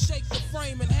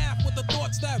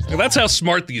 That's how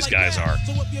smart these guys are.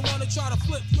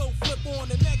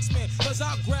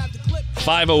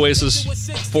 5 Oasis,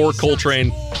 4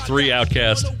 Coltrane, 3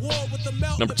 Outkast,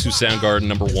 number 2 Soundgarden,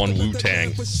 number 1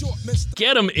 Wu-Tang.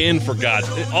 Get them in, for God.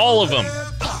 All of them.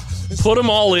 Put them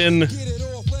all in.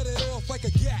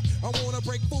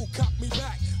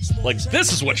 Like,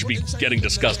 this is what should be getting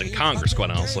discussed in Congress,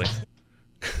 quite honestly.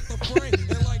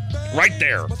 Right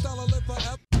there.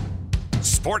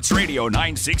 Sports Radio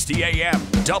 960 AM,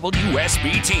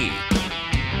 WSBT.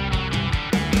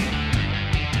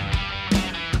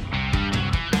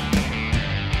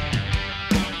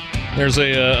 There's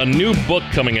a new book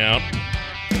coming out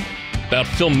about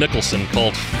Phil Mickelson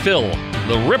called Phil,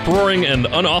 the rip-roaring and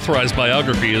unauthorized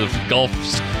biography of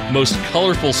golf's most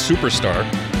colorful superstar.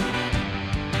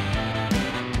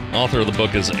 Author of the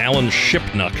book is Alan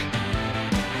Shipnuck.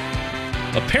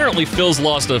 Apparently, Phil's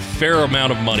lost a fair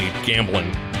amount of money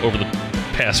gambling over the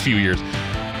past few years.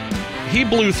 He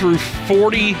blew through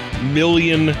 $40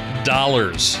 million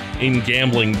in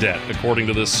gambling debt, according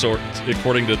to source,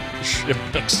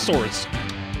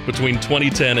 between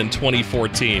 2010 and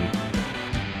 2014.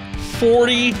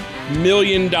 $40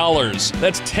 million.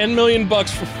 That's $10 million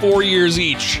for 4 years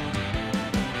each.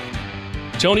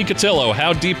 Tony Cotillo,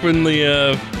 how deep in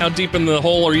the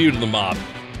hole are you to the mob?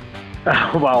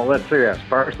 Well, let's say this.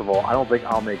 First of all, I don't think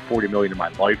I'll make $40 million in my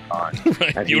lifetime.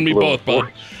 Right, you and me both,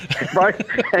 bud. Right?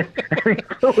 I mean,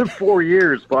 still in 4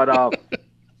 years, but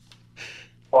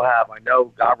we'll have. I know,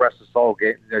 God rest his soul,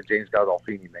 James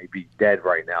Gandolfini may be dead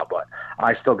right now, but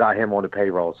I still got him on the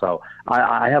payroll, so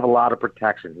I have a lot of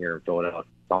protection here in Philadelphia.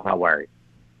 So I'm not worried.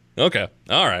 Okay,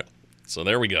 all right. So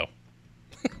there we go.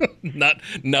 Not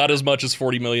as much as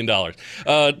 $40 million. Tony,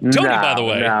 by the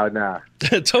way. No.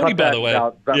 Tony, by the way.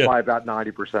 By about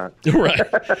 90%. Right.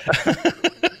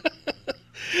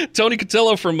 Tony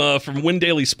Cotillo from Win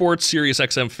Daily Sports, Sirius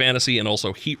XM Fantasy, and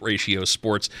also Heat Ratio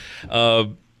Sports.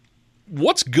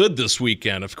 What's good this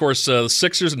weekend? Of course, the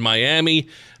Sixers in Miami,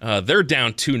 they're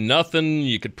down 2-0.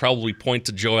 You could probably point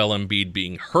to Joel Embiid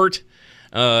being hurt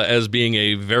as being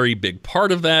a very big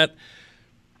part of that.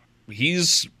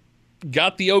 He's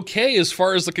got the okay as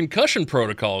far as the concussion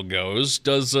protocol goes.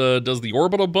 Does the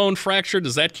orbital bone fracture,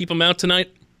 does that keep him out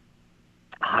tonight?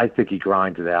 I think he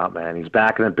grinds it out, man. He's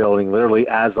back in the building literally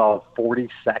as of 40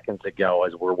 seconds ago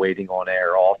as we're waiting on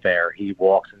air, off air. He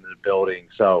walks into the building.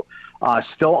 So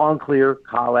still unclear.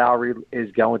 Kyle Lowry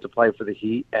is going to play for the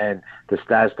Heat, and the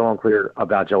status still unclear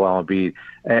about Joel Embiid.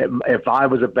 If I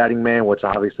was a betting man, which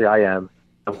obviously I am,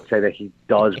 I would say that he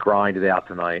does grind it out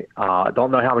tonight. I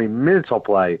don't know how many minutes he'll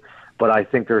play, but I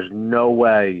think there's no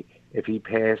way if he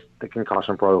passed the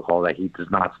concussion protocol that he does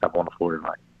not step on the floor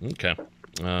tonight. Okay.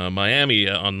 Miami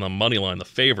on the money line, the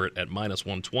favorite at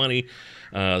 -120.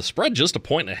 Spread just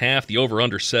 1.5. The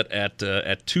over/under set at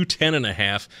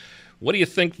 210.5. What do you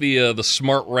think the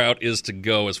smart route is to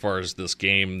go as far as this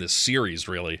game, this series,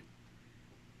 really?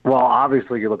 Well,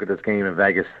 obviously, you look at this game in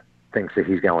Vegas thinks that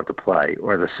he's going to play,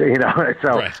 or so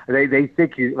right. they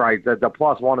think he's right. The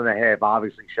 +1.5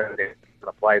 obviously showed he's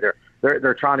going to play.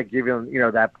 They're trying to give him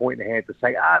that 1.5 to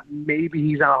say maybe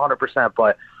he's not 100%,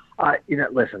 but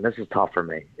listen, this is tough for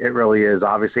me. It really is.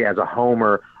 Obviously, as a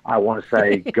homer, I want to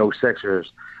say go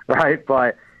Sixers, right?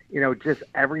 But just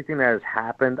everything that has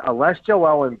happened, unless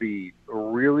Joel Embiid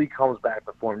really comes back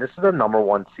to form, this is the number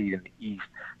 1 seed in the East.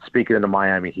 Speaking of the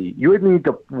Miami Heat, you would need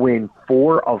to win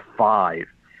 4 of 5.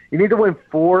 You need to win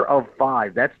 4 of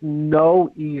 5. That's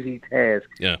no easy task,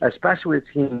 especially a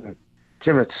team,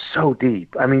 Jim, it's so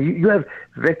deep. I mean, you have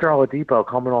Victor Oladipo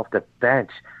coming off the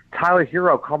bench, Tyler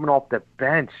Hero coming off the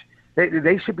bench.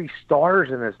 They should be stars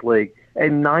in this league,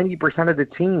 and 90% of the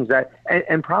teams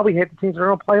and probably half the teams that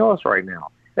are in the playoffs right now.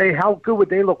 Hey, how good would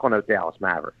they look on those Dallas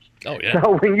Mavericks? Oh, yeah.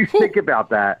 So when you think about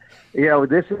that,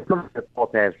 this is a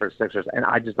difficult task for the Sixers, and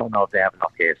I just don't know if they have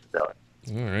enough gas to do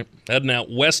it. All right. Heading out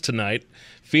west tonight.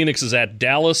 Phoenix is at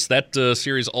Dallas. That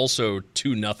series also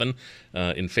 2-0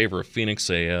 in favor of Phoenix.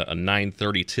 A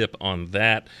 9:30 tip on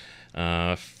that.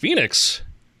 Phoenix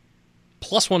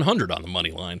 +100 on the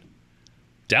money line.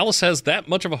 Dallas has that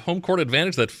much of a home court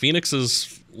advantage that Phoenix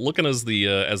is looking as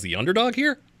the underdog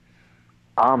here?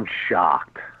 I'm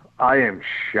shocked. I am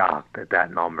shocked at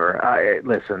that number.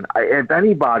 Listen, if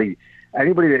anybody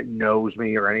that knows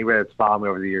me or anybody that's followed me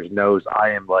over the years knows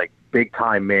I am like big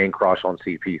time man crush on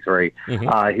CP3.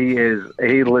 Mm-hmm.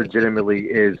 He legitimately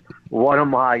is one of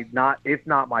my, if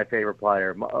not my favorite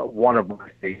player, one of my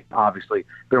favorite. Obviously,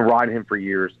 been riding him for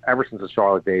years, ever since the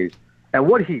Charlotte days. And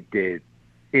what he did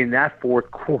in that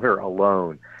fourth quarter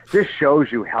alone just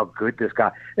shows you how good this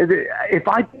guy is. If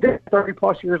I did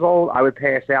 30-plus years old, I would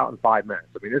pass out in 5 minutes.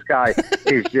 I mean, this guy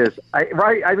is just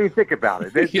right. I mean, think about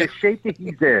it. The shape that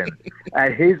he's in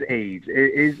at his age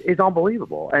is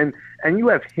unbelievable. And you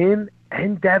have him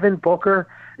and Devin Booker.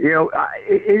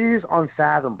 It is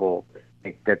unfathomable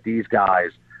that these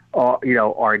guys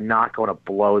are not going to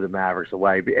blow the Mavericks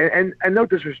away. And no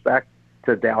disrespect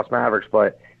to the Dallas Mavericks,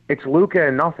 but it's Luka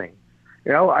and nothing.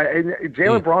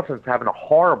 Jalen Brunson's having a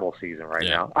horrible season right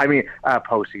now. I mean,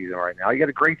 postseason right now. You got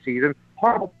a great season,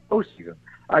 horrible postseason.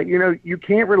 You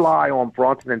can't rely on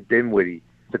Brunson and Dinwiddie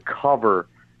to cover,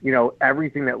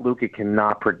 everything that Luka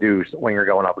cannot produce when you're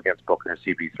going up against Booker and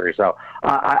CP3. So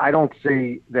I don't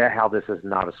see how this is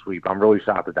not a sweep. I'm really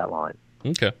shocked at that line.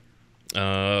 Okay.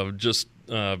 Just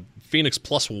Phoenix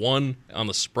 +1 on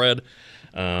the spread.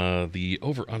 The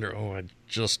over-under, I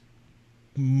just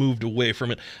moved away from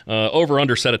it.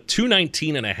 Over-under set at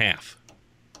 219.5.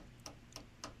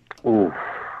 Ooh,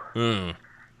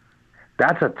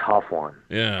 That's a tough one.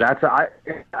 Yeah. I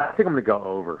think I'm going to go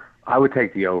over. I would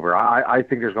take the over. I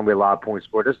think there's going to be a lot of points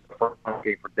scored. This is the first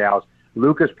game for Dallas.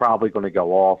 Luka's probably going to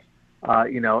go off,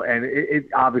 and it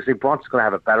obviously Brunson's going to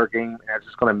have a better game, and it's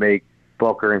just going to make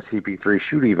Booker and CP3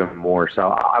 shoot even more. So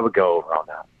I would go over on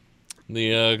that.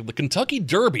 The Kentucky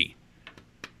Derby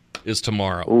is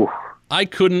tomorrow. Ooh. I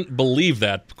couldn't believe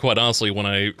that, quite honestly, when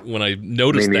I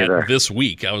noticed that this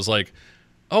week. I was like,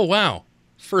 oh, wow,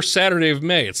 first Saturday of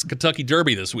May. It's the Kentucky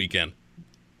Derby this weekend.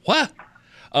 What?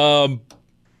 Do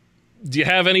you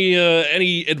have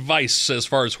any advice as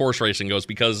far as horse racing goes?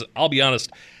 Because I'll be honest,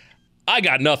 I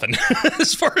got nothing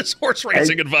as far as horse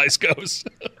racing advice goes.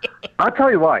 I'll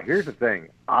tell you what. Here's the thing.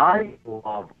 I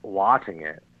love watching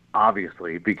it,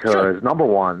 obviously, because number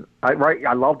one, I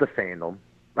love the fandom.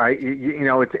 Right,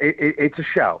 it's a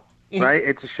show. Right,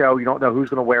 it's a show. You don't know who's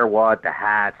going to wear what, the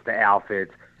hats, the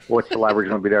outfits, what celebrity's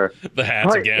going to be there. The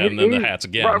hats again, then the hats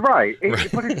again. Right.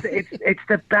 But it's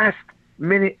the best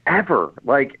minute ever.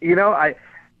 Like, the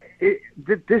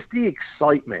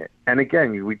excitement. And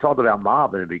again, we talked about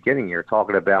Mob in the beginning. You're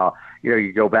talking about,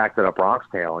 you go back to the Bronx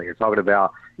Tale, and you're talking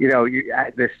about,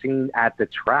 the scene at the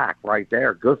track right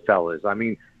there, Goodfellas. I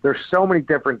mean, there's so many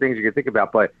different things you can think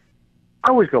about, but I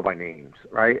always go by names,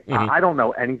 right? Mm-hmm. I don't know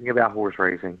anything about horse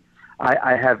racing.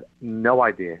 I have no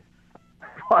idea.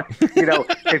 But,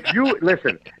 if you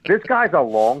listen, this guy's a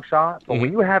long shot, but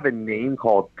when you have a name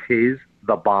called Tiz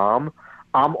the Bomb,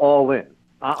 I'm all in.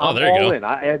 I'm all in.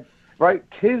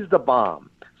 Tiz the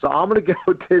Bomb. So I'm going to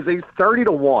go Tiz. He's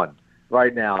 30-1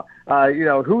 right now.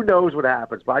 Who knows what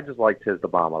happens, but I just like Tiz the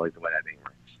Bomb. I like the way that name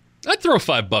rings. I'd throw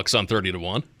 $5 on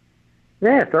 30-1.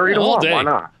 Yeah, 30-1. Why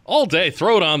not? All day.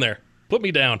 Throw it on there. Put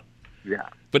me down. Yeah.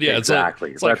 But yeah,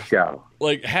 exactly. It's Let's go.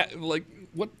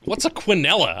 What's a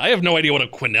quinella? I have no idea what a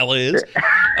quinella is.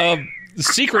 The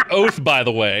Secret Oath, by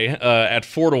the way, at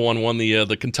 4-1 won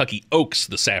the Kentucky Oaks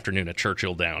this afternoon at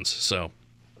Churchill Downs. So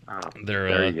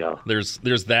there you go. There's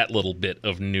that little bit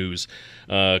of news.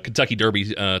 Kentucky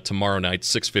Derby tomorrow night,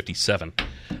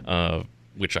 6:57,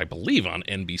 which I believe on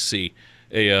NBC.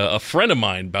 A friend of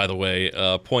mine, by the way,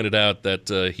 pointed out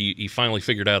that he finally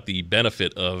figured out the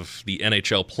benefit of the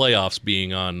NHL playoffs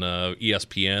being on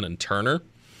ESPN and Turner,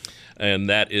 and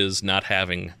that is not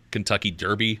having Kentucky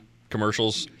Derby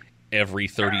commercials every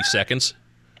 30 seconds.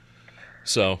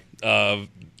 So,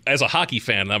 as a hockey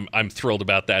fan, I'm thrilled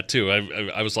about that too.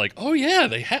 I was like, oh yeah,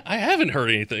 I haven't heard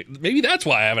anything. Maybe that's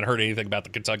why I haven't heard anything about the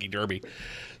Kentucky Derby.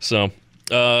 So,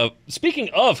 speaking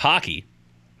of hockey,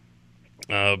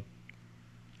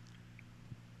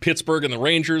 Pittsburgh and the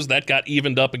Rangers, that got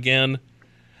evened up again.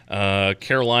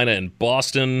 Carolina and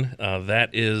Boston, that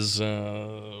is,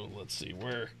 let's see,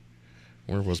 where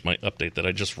was my update that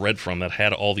I just read from that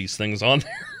had all these things on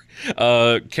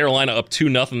there? Carolina up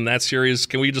 2-0 in that series.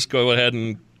 Can we just go ahead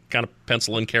and kind of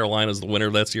pencil in Carolina as the winner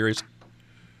of that series?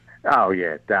 Oh,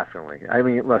 yeah, definitely. I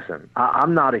mean, listen,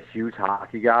 I'm not a huge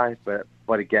hockey guy, but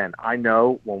again, I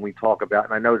know when we talk about,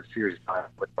 and I know the series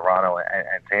with Toronto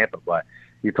and Tampa, but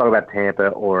you talk about Tampa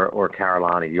or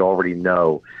Carolina, you already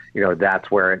know,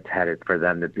 that's where it's headed for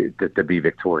them to be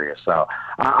victorious. So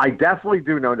I definitely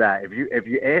do know that. If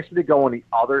you ask me to go on the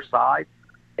other side,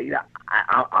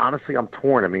 honestly, I'm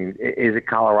torn. I mean, is it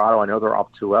Colorado? I know they're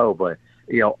up 2-0, but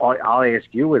I'll ask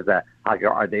you: is that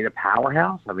are they the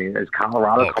powerhouse? I mean, is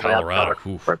Colorado?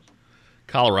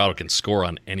 Colorado can score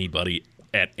on anybody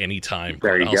at any time.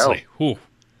 There you go. Whew.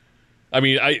 I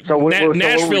mean,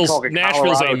 Nashville's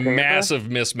a massive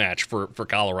mismatch for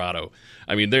Colorado.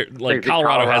 I mean,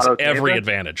 Colorado has every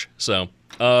advantage. So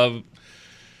I'm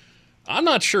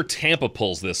not sure Tampa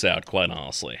pulls this out, quite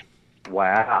honestly.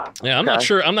 Wow. Yeah, I'm not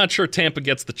sure. I'm not sure Tampa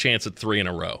gets the chance at 3 in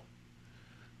a row.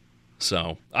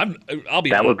 So I'll be.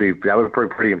 That would be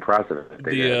pretty impressive.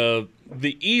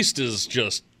 The East is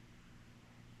just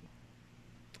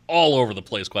all over the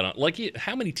place. Quite honestly. Like,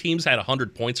 how many teams had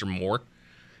 100 points or more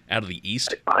out of the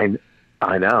East? I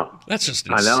know. That's just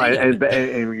insane. I know,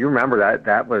 and you remember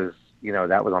that was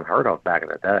unheard of back in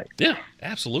the day. Yeah,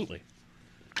 absolutely.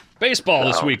 Baseball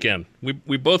this weekend.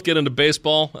 We both get into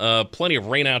baseball. Plenty of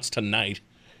rainouts tonight.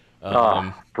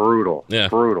 Brutal. Yeah,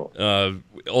 brutal.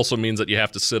 Also means that you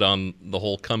have to sit on the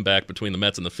whole comeback between the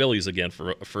Mets and the Phillies again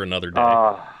for another day.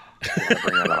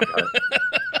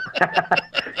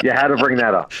 You had to bring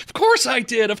that up. Of course I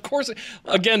did. Of course.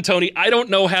 Again, Tony, I don't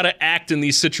know how to act in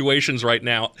these situations right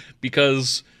now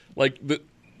because, like, the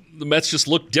Mets just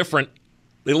look different.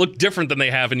 They look different than they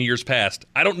have in years past.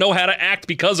 I don't know how to act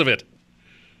because of it.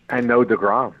 And no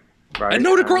DeGrom, right? And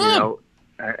no DeGrom.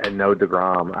 And no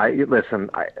DeGrom. Listen,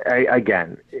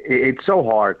 again, it's so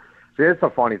hard. This is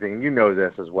a funny thing. You know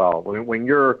this as well. When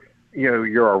you're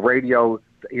a radio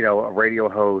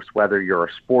host, whether you're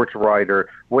a sports writer,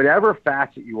 whatever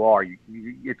facet you are,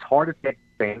 it's hard to take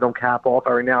the fandom cap off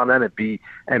every now and then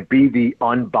and be the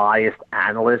unbiased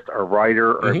analyst or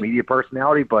writer or media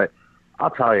personality. But I'll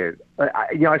tell you,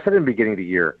 I said in the beginning of the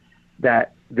year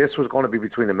that this was going to be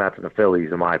between the Mets and the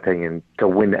Phillies, in my opinion, to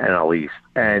win the NL East.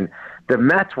 And the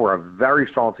Mets were a very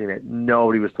strong team that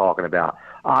nobody was talking about,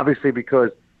 obviously because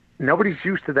nobody's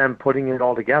used to them putting it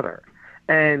all together.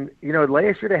 And,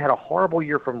 last year they had a horrible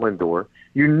year from Lindor.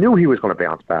 You knew he was going to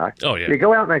bounce back. Oh, yeah. You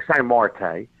go out and they sign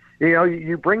Marte.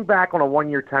 You bring back on a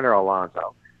one-year tenor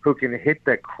Alonso, who can hit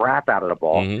the crap out of the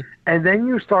ball. Mm-hmm. And then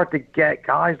you start to get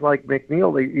guys like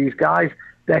McNeil, these guys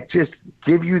that just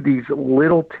give you these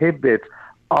little tidbits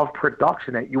of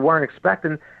production that you weren't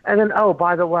expecting. And then, oh,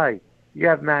 by the way, you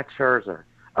have Matt Scherzer.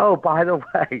 Oh, by the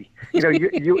way,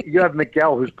 you have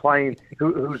Miguel who's playing,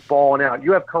 who's balling out.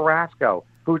 You have Carrasco,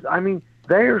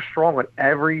 they are strong at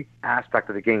every aspect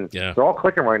of the game. Yeah. They're all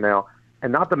clicking right now.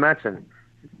 And not to mention,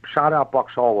 shout out Buck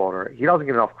Showalter. He doesn't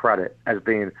get enough credit as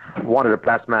being one of the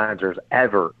best managers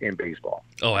ever in baseball.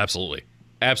 Oh, absolutely.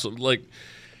 Absolutely. Like,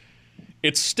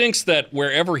 it stinks that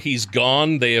wherever he's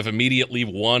gone, they have immediately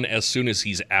won as soon as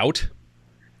he's out.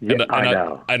 Yeah, I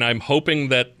know. And I'm hoping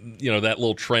that, that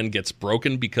little trend gets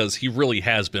broken because he really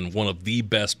has been one of the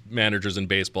best managers in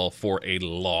baseball for a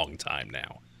long time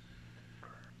now.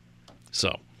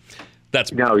 So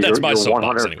that's my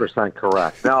soapbox. You're 100%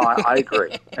 correct. No, I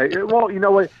agree. Well, you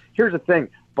know what? Here's the thing.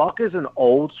 Buck is an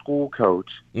old school coach,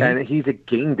 and he's a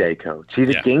game day coach.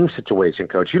 He's a game situation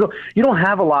coach. You don't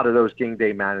have a lot of those game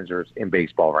day managers in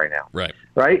baseball right now. Right.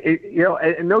 Right.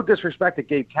 And no disrespect to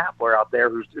Gabe Kapler out there,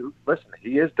 who listen,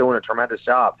 he is doing a tremendous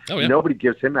job. Oh, yeah. Nobody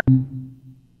gives him that.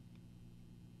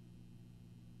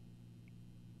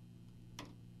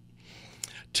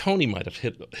 Tony might have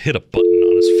hit a button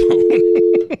on his phone.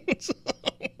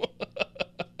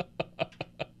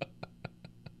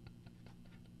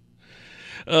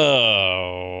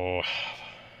 Oh,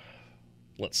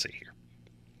 let's see here.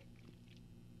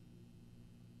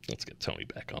 Let's get Tony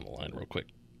back on the line real quick.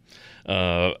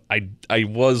 I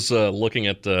was looking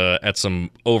at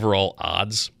some overall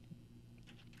odds.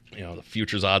 The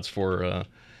futures odds for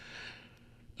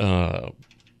the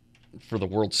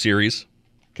World Series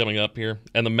coming up here,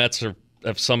 and the Mets have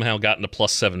somehow gotten to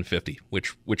plus 750,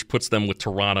 which puts them with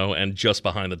Toronto and just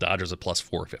behind the Dodgers at plus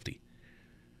 450,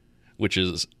 which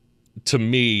is, to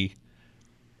me,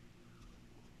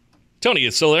 Tony,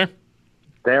 is still there?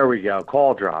 There we go.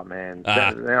 Call drop, man.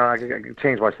 I can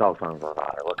change my cell phone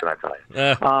provider. What can I tell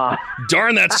you?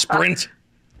 Darn that Sprint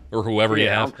or whoever you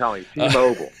have. I'm telling you,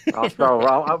 T-Mobile. We're going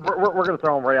to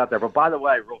throw them right out there. But by the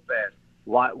way, real fast,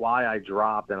 why I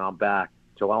dropped and I'm back.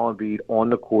 Joel Embiid on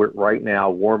the court right now,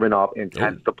 warming up,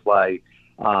 intends to play.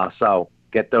 So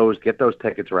get those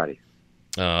tickets ready.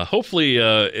 Hopefully,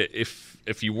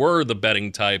 if you were the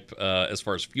betting type as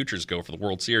far as futures go for the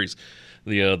World Series,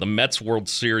 the Mets World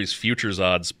Series futures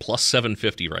odds plus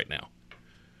 750 right now,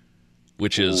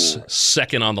 which is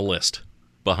second on the list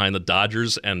behind the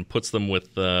Dodgers and puts them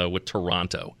with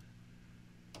Toronto.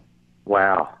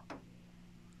 Wow.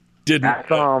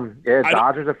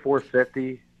 Dodgers at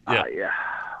 450. Yeah.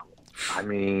 I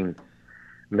mean,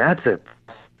 Mets at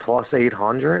plus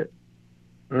 800.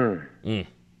 I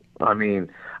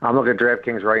mean, I'm looking at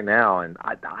DraftKings right now, and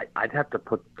I'd have to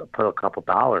put a couple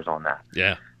dollars on that.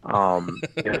 Yeah.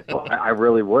 I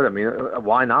really would. I mean,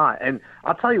 why not? And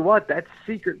I'll tell you what, that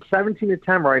secret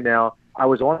 17-10 right now. I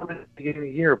was on at the beginning of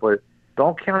the year, but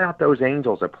don't count out those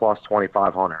Angels at plus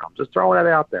 2,500. I'm just throwing that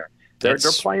out there. They're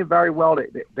playing very well.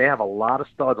 They have a lot of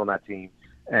studs on that team,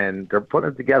 and they're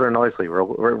putting it together nicely.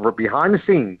 We're behind the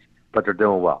scenes, but they're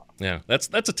doing well. Yeah, that's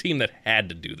a team that had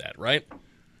to do that, right?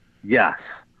 Yes.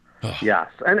 Yes.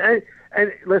 And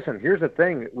listen, here's the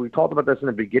thing. We talked about this in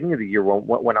the beginning of the year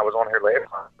when I was on here last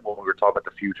time when we were talking about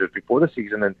the futures before the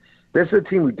season. And this is a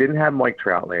team who didn't have Mike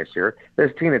Trout last year.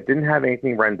 This team that didn't have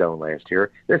Anthony Rendon last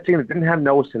year. This team that didn't have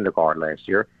Noah Syndergaard last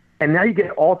year. And now you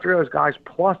get all three of those guys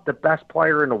plus the best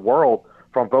player in the world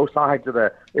from both sides of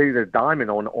the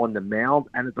diamond on the mound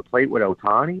and at the plate with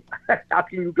Ohtani. How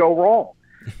can you go wrong?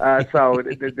 So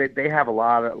they have a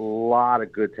lot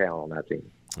of good talent on that team.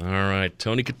 All right,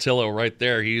 Tony Cotillo right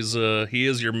there. He is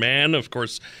your man. Of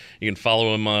course, you can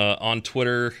follow him on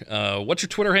Twitter. What's your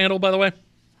Twitter handle, by the way?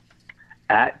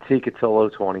 At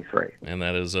tcotillo23. And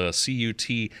that is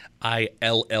Cutilo,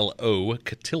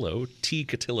 Cotillo,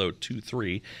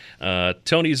 tcotillo23.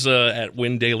 Tony's at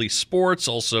Win Daily Sports.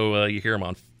 Also, you hear him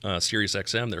on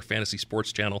SiriusXM, their fantasy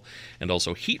sports channel, and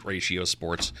also Heat Ratio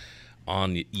Sports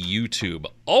on YouTube.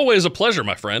 Always a pleasure,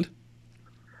 my friend.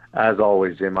 As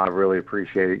always, Jim, I really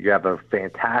appreciate it. You have a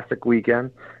fantastic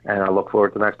weekend, and I look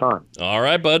forward to next time. All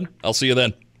right, bud. I'll see you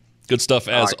then. Good stuff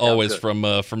as always from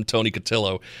Tony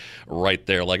Cotillo right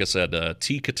there. Like I said,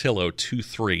 T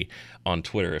Cotillo23 on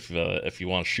Twitter if you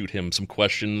want to shoot him some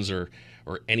questions or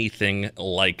anything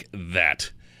like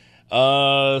that.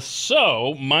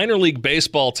 So minor league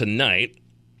baseball tonight.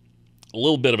 A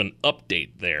little bit of an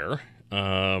update there.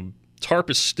 Tarp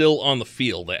is still on the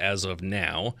field as of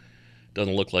now.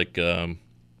 Doesn't look like they're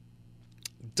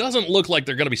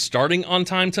going to be starting on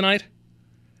time tonight.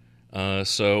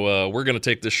 So we're going to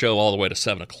take this show all the way to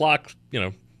 7 o'clock,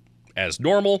 as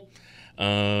normal.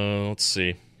 Let's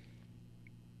see.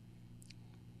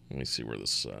 Let me see where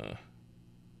this...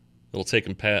 it'll take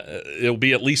them it'll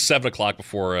be at least 7 o'clock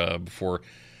before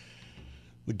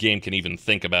the game can even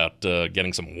think about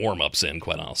getting some warm-ups in,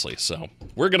 quite honestly. So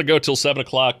we're going to go till 7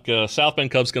 o'clock. South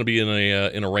Bend Cubs going to be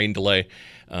in a rain delay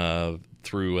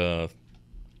through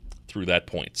that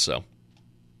point. So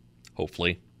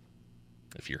hopefully,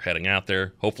 if you're heading out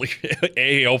there, hopefully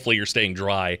you're staying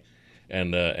dry,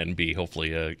 and B,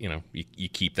 hopefully you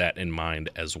keep that in mind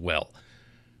as well.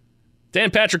 Dan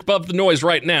Patrick above the noise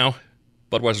right now.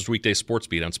 Budweiser's Weekday Sports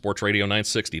Beat on Sports Radio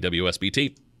 960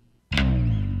 WSBT.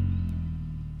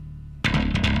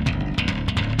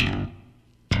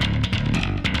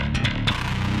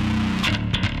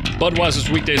 Budweiser's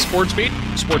Weekday Sports Beat,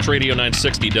 Sports Radio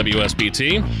 960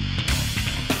 WSBT.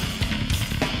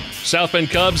 South Bend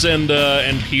Cubs and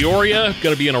Peoria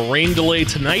going to be in a rain delay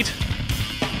tonight.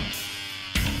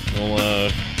 We'll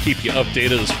keep you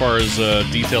updated as far as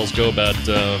details go about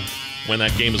when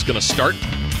that game is going to start.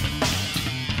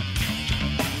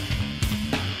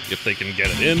 If they can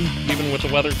get it in, even with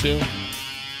the weather too.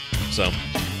 So,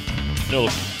 the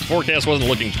forecast wasn't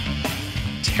looking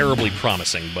terribly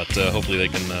promising, but hopefully they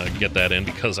can get that in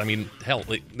because, hell,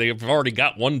 they've already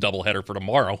got one doubleheader for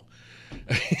tomorrow.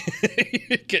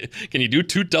 Can you do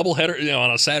two doubleheaders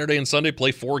on a Saturday and Sunday,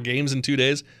 play 4 games in 2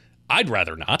 days? I'd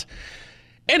rather not.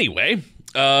 Anyway,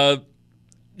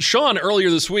 Sean earlier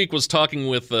this week was talking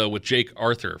with Jake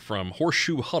Arthur from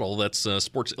Horseshoe Huddle. That's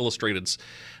Sports Illustrated's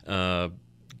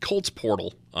Colts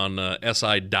portal on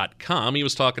SI.com. He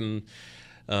was talking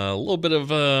a little bit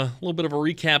of a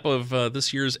recap of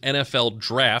this year's NFL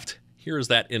draft. Here's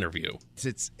that interview.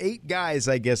 It's 8 guys,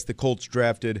 I guess, the Colts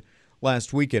drafted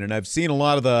last weekend, and I've seen a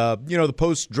lot of the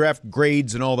post-draft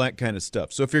grades and all that kind of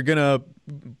stuff. So if you're gonna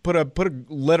put a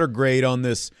letter grade on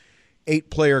this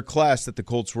 8-player class that the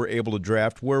Colts were able to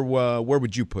draft, where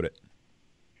would you put it?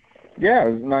 Yeah,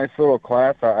 it was a nice little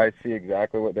class. I see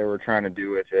exactly what they were trying to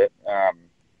do with it.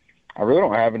 I really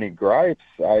don't have any gripes.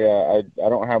 I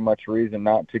don't have much reason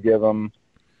not to give them,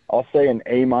 I'll say, an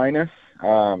A-.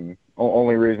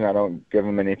 Only reason I don't give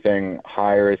them anything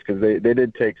higher is because they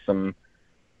did take some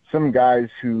guys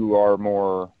who are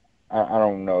more, I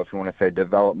don't know if you want to say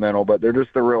developmental, but they're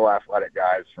just the real athletic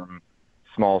guys from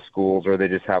small schools, or they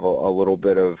just have a little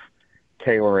bit of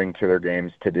tailoring to their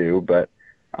games to do. But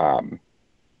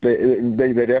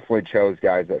they definitely chose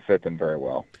guys that fit them very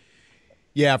well.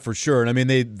 Yeah, for sure. And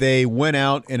they went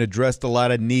out and addressed a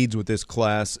lot of needs with this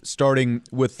class, starting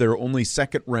with their only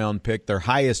second-round pick, their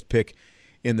highest pick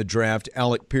in the draft,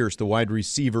 Alec Pierce, the wide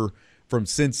receiver from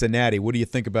Cincinnati. What do you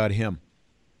think about him?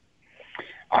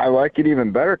 I like it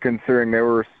even better considering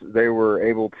they were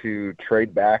able to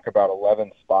trade back about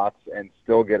 11 spots and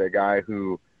still get a guy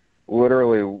who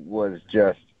literally was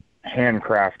just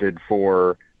handcrafted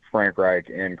for Frank Reich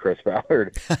and Chris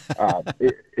Ballard.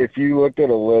 If you looked at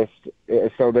a list,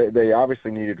 so they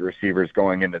obviously needed receivers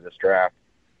going into this draft,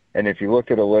 and if you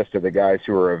looked at a list of the guys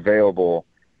who were available,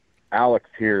 Alec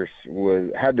Pierce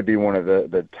had to be one of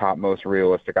the top most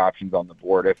realistic options on the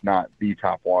board, if not the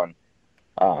top one.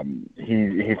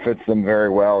 He fits them very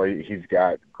well. He's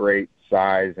got great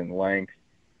size and length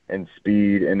and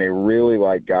speed, and they really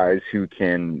like guys who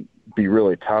can be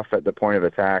really tough at the point of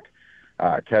attack,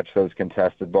 catch those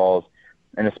contested balls,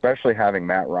 and especially having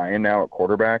Matt Ryan now at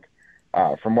quarterback.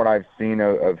 From what I've seen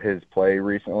of his play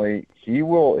recently,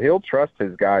 he'll trust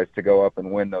his guys to go up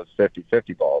and win those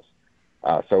 50-50 balls.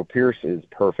 So Pierce is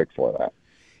perfect for that.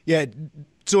 Yeah,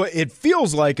 so it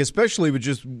feels like, especially with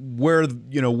just where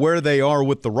they are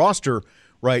with the roster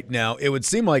right now, it would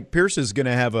seem like Pierce is going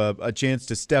to have a chance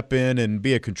to step in and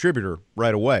be a contributor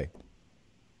right away.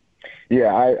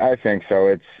 Yeah, I think so.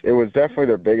 It was definitely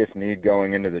their biggest need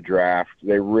going into the draft.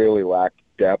 They really lacked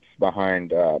depth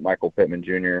behind Michael Pittman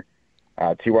Jr.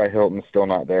 T.Y. Hilton's still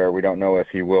not there. We don't know if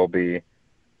he will be.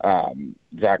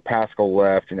 Zach Pascal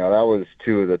left. That was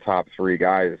 2 of the top 3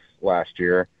 guys last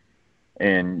year.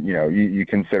 And, you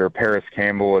consider Paris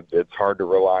Campbell, it's hard to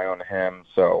rely on him.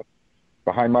 So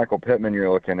behind Michael Pittman, you're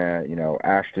looking at,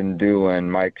 Ashton Dulin,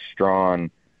 Mike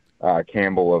Strawn,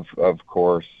 Campbell, of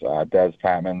course, Des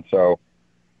Patman. So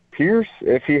Pierce,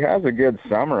 if he has a good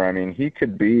summer, I mean, he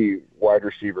could be wide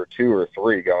receiver 2 or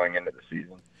 3 going into the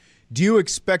season. Do you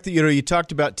expect that, you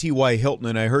talked about T.Y. Hilton,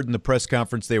 and I heard in the press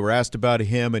conference they were asked about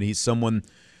him, and he's someone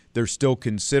they're still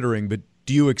considering, but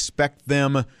do you expect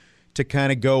them to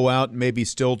kind of go out and maybe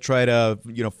still try to,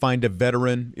 find a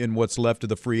veteran in what's left of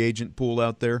the free agent pool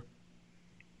out there?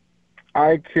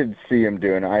 I could see him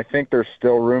doing it. I think there's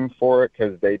still room for it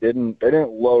because they didn't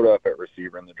load up at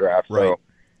receiver in the draft, right. So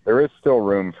there is still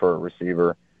room for a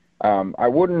receiver. I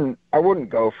wouldn't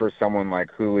go for someone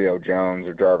like Julio Jones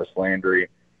or Jarvis Landry,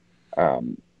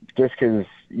 just because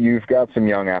you've got some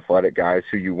young athletic guys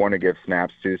who you want to give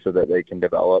snaps to so that they can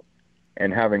develop.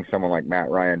 And having someone like Matt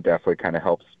Ryan definitely kind of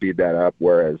helps speed that up.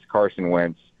 Whereas Carson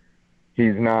Wentz,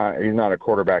 he's not a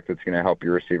quarterback that's going to help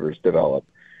your receivers develop.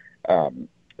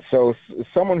 So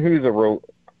someone who's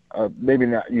maybe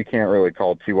not, you can't really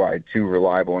call T.Y. too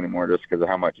reliable anymore just because of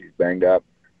how much he's banged up.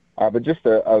 But just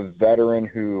a veteran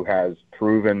who has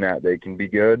proven that they can be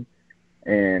good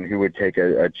and who would take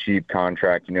a cheap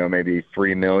contract, maybe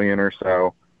 $3 million or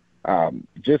so.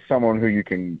 Just someone who you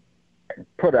can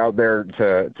put out there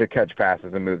to catch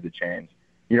passes and move the chains.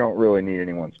 You don't really need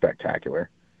anyone spectacular.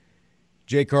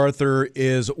 Jake Arthur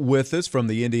is with us from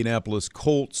the Indianapolis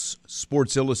Colts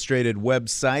Sports Illustrated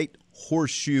website,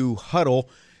 Horseshoe Huddle.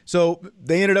 So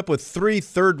they ended up with 3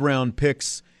 third-round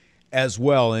picks as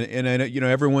well, and I know,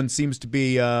 everyone seems to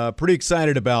be pretty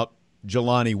excited about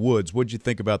Jelani Woods. What'd you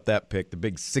think about that pick, the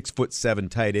big 6'7"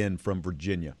 tight end from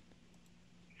Virginia?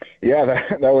 Yeah,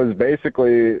 that was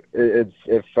basically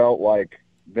it felt like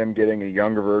them getting a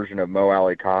younger version of Mo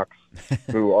Alley-Cox,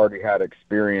 who already had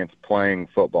experience playing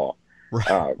football.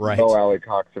 Right. Mo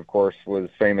Alley-Cox, of course, was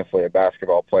famously a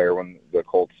basketball player when the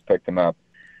Colts picked him up.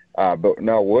 But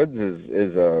no, Woods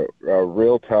is a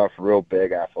real tough, real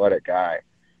big, athletic guy.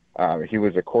 He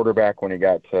was a quarterback when he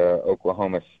got to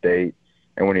Oklahoma State,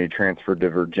 and when he transferred to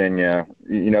Virginia,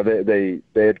 they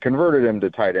had converted him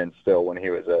to tight end still when he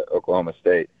was at Oklahoma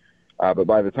State. But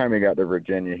by the time he got to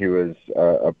Virginia, he was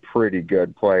a pretty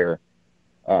good player.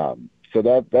 So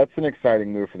that's an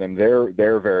exciting move for them.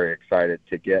 They're very excited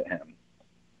to get him.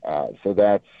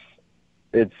 So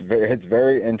it's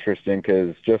very interesting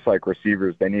because just like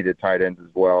receivers, they needed tight ends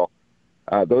as well.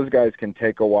 Those guys can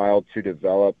take a while to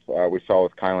develop. We saw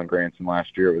with Kylan Granson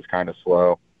last year, it was kind of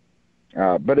slow.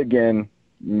 But again,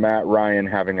 Matt Ryan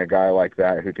having a guy like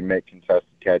that who can make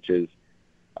contested catches,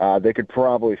 they could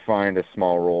probably find a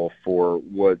small role for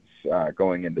Woods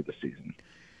going into the season.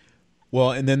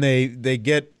 Well, and then they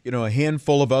get a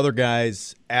handful of other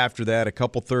guys after that, a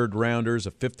couple third-rounders,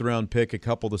 a fifth-round pick, a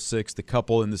couple the sixth, a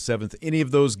couple in the seventh. Any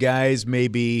of those guys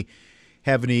maybe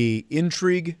have any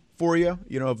intrigue for you,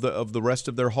 of the rest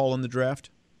of their haul in the draft?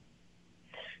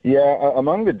 Yeah,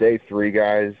 among the day 3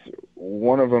 guys,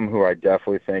 one of them who I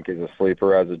definitely think is a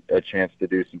sleeper, has a chance to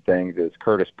do some things, is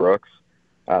Curtis Brooks,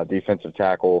 defensive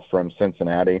tackle from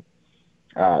Cincinnati.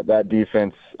 That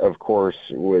defense, of course,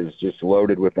 was just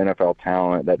loaded with NFL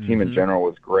talent. That team in general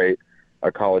was great,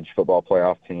 a college football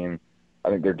playoff team. I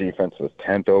think their defense was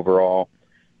 10th overall,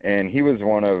 and he was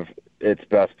one of its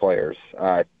best players.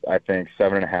 I think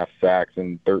 7.5 sacks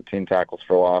and 13 tackles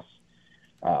for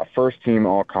loss. First team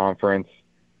all-conference,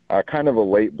 kind of a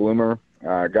late bloomer.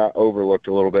 Got overlooked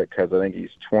a little bit because I think he's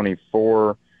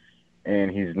 24, and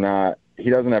he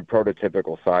doesn't have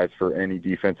prototypical size for any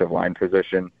defensive line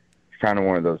position. Kind of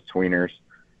one of those tweeners,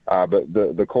 but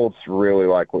the Colts really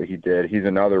like what he did. He's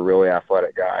another really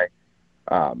athletic guy,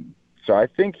 so I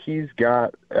think he's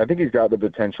got the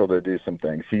potential to do some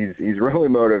things. He's really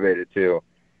motivated too.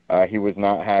 He was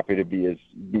not happy to be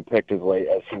picked as late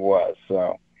as he was,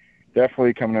 so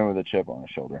definitely coming in with a chip on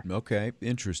his shoulder. Okay,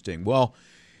 interesting. Well,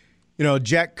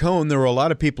 Jack Cohn, there were a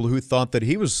lot of people who thought that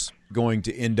he was going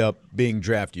to end up being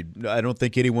drafted. I don't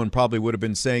think anyone probably would have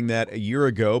been saying that a year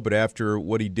ago, but after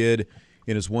what he did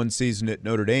in his one season at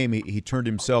Notre Dame, he turned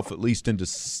himself at least into,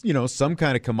 some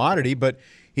kind of commodity, but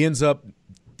he ends up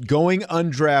going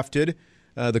undrafted.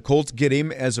 The Colts get him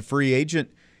as a free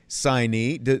agent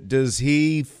signee. Does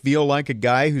he feel like a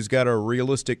guy who's got a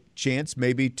realistic chance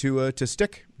maybe to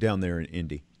stick down there in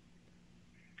Indy?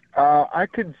 I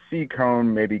could see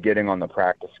Cohn maybe getting on the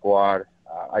practice squad.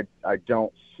 I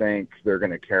don't think they're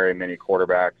going to carry many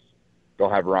quarterbacks.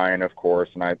 They'll have Ryan, of course,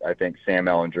 and I think Sam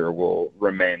Ehlinger will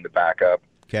remain the backup.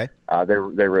 Okay. They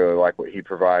really like what he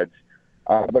provides.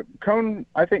 But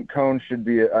I think Cohn should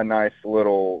be a nice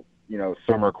little,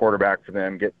 summer quarterback for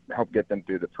them. Help get them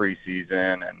through the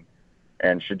preseason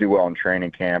and should do well in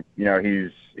training camp. You know,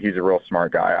 he's a real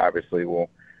smart guy. Obviously,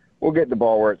 we'll get the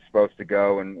ball where it's supposed to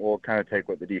go, and we'll kind of take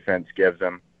what the defense gives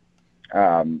him.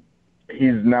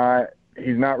 He's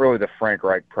not really the Frank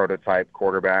Reich prototype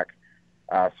quarterback,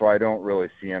 so I don't really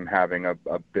see him having a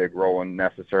big role in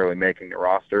necessarily making the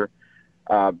roster.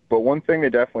 But one thing I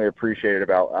definitely appreciated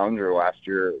about Ehlinger last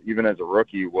year, even as a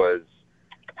rookie, was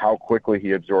how quickly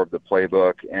he absorbed the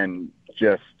playbook and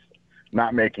just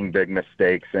not making big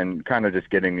mistakes and kind of just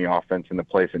getting the offense in the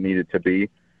place it needed to be.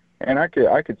 And I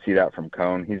could see that from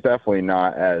Cohn. He's definitely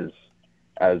not as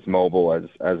mobile as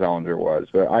Ehlinger was,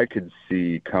 but I could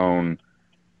see Cohn.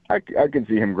 I could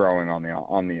see him growing on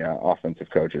the offensive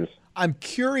coaches. I'm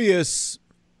curious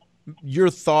your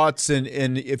thoughts and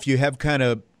if you have kind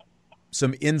of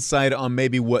some insight on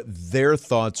maybe what their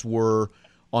thoughts were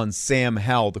on Sam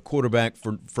Howell, the quarterback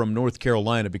from North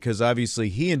Carolina, because obviously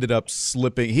he ended up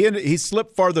slipping. He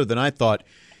slipped farther than I thought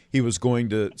he was going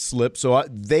to slip. So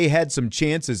they had some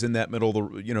chances in that middle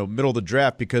of the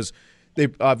draft, because they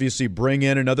obviously bring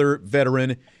in another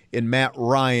veteran in Matt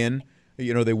Ryan.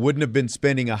 You know, they wouldn't have been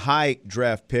spending a high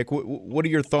draft pick. What are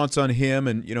your thoughts on him?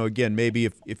 And, you know, again, maybe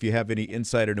if you have any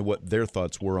insight into what their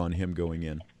thoughts were on him going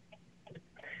in.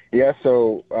 Yeah,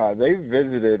 so they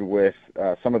visited with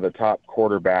some of the top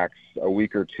quarterbacks a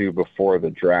week or two before the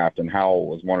draft, and Howell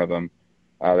was one of them.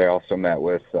 They also met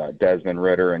with Desmond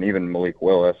Ridder and even Malik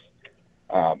Willis.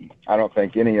 I don't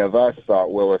think any of us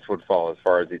thought Willis would fall as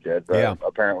far as he did, but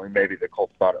apparently maybe the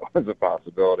Colts thought it was a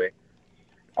possibility.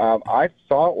 I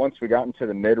thought once we got into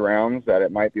the mid-rounds that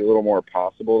it might be a little more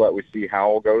possible that we see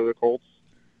Howell go to the Colts,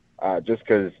 just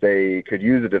because they could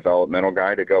use a developmental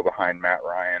guy to go behind Matt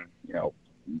Ryan. You know,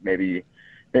 maybe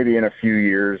in a few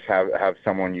years have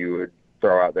someone you would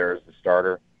throw out there as the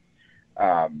starter.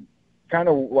 Kind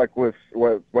of like with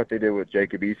what they did with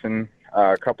Jacob Eason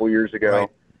a couple years ago. Right.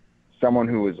 Someone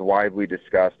who was widely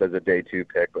discussed as a day 2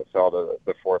 pick but fell to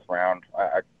the 4th round.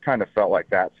 I kind of felt like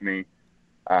that to me.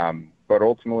 But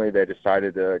ultimately they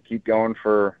decided to keep going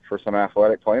for some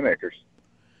athletic playmakers.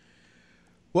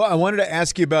 Well, I wanted to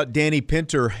ask you about Danny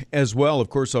Pinter as well. Of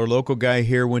course, our local guy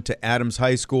here went to Adams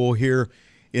High School here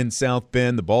in South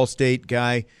Bend, the Ball State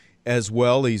guy as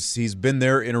well. He's been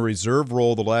there in a reserve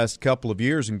role the last couple of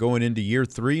years and going into year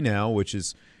 3 now, which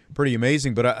is pretty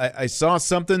amazing. But I saw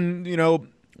something, you know,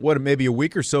 maybe a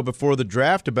week or so before the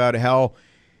draft about how,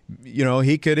 you know,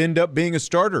 he could end up being a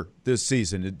starter this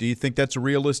season. Do you think that's a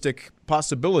realistic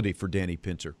possibility for Danny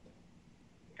Pinter?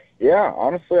 Yeah,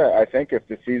 honestly, I think if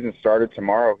the season started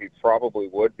tomorrow, he probably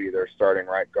would be their starting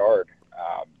right guard.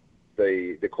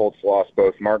 The Colts lost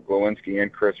both Mark Glowinski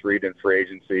and Chris Reed in free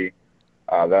agency.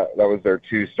 That was their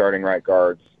 2 starting right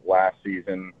guards last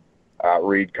season.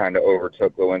 Reed kind of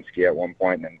overtook Glowinski at one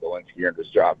point, and then Glowinski earned his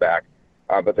job back.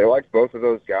 But they liked both of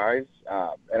those guys,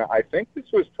 and I think this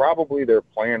was probably their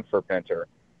plan for Pinter.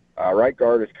 Right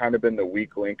guard has kind of been the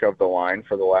weak link of the line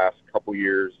for the last couple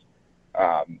years,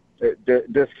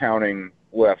 discounting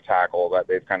left tackle that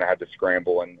they've kind of had to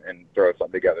scramble and throw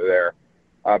something together there.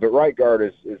 But right guard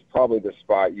is probably the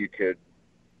spot you could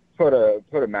put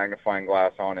a magnifying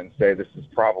glass on and say this is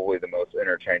probably the most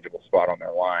interchangeable spot on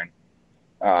their line.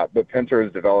 But Pinter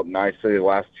has developed nicely the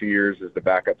last 2 years as the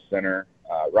backup center.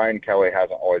 Ryan Kelly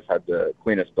hasn't always had the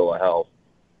cleanest bill of health,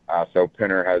 so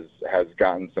Pinter has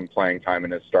gotten some playing time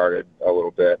and has started a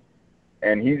little bit,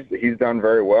 and he's done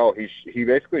very well. He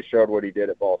basically showed what he did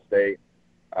at Ball State.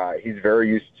 He's very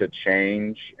used to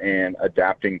change and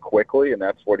adapting quickly, and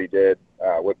that's what he did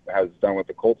has done with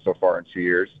the Colts so far in 2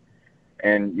 years.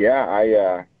 And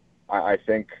yeah, I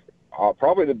think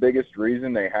probably the biggest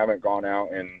reason they haven't gone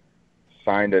out and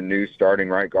signed a new starting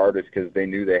right guard is because they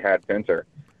knew they had Pinter.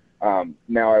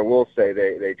 Now, I will say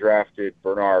they drafted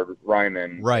Bernard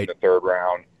Ryman in the 3rd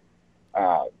round.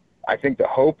 I think the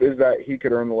hope is that he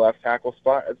could earn the left tackle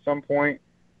spot at some point,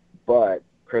 but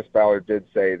Chris Ballard did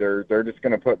say they're just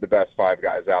going to put the best 5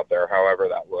 guys out there, however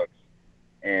that looks.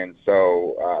 And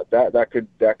so that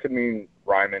could mean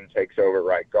Ryman takes over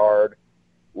right guard.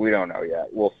 We don't know yet.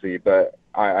 We'll see. But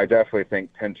I definitely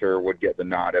think Pinter would get the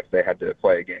nod if they had to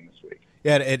play a game this week.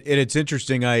 Yeah, and it's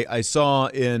interesting. I saw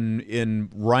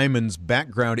in Ryman's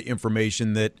background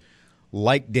information that,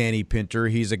 like Danny Pinter,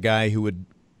 he's a guy who had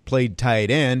played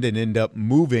tight end and ended up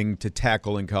moving to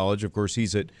tackle in college. Of course,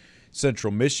 he's at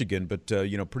Central Michigan, but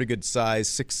pretty good size,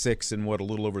 6'6", and a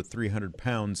little over 300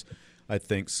 pounds, I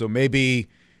think. So maybe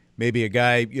a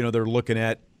guy they're looking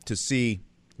at to see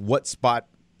what spot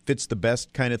fits the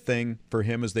best kind of thing for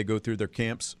him as they go through their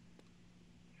camps.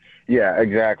 Yeah,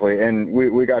 exactly. And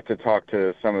we got to talk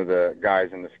to some of the guys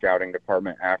in the scouting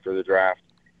department after the draft,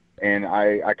 And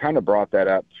I kind of brought that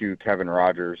up to Kevin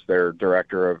Rogers, their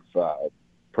director of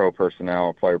player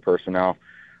personnel.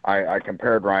 I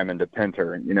compared Ryman to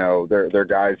Pinter. You know, they're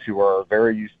guys who are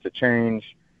very used to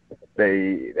change.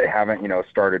 They haven't,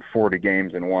 started 40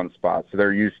 games in one spot, so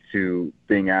they're used to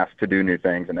being asked to do new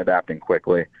things and adapting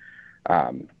quickly.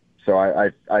 So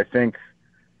I think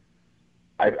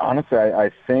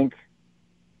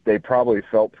they probably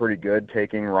felt pretty good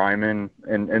taking Ryman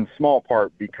in small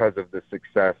part because of the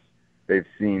success they've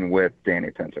seen with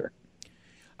Danny Pinter.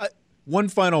 One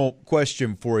final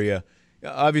question for you.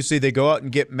 Obviously, they go out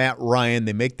and get Matt Ryan.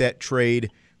 They make that trade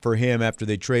for him after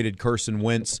they traded Carson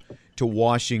Wentz to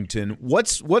Washington.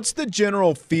 What's the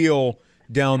general feel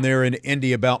down there in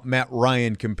Indy about Matt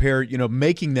Ryan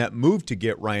making that move to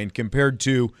get Ryan compared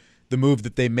to the move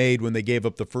that they made when they gave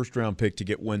up the first-round pick to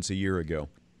get Wentz a year ago?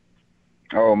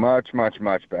 Oh, much, much,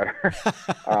 much better.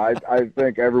 I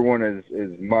think everyone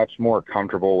is much more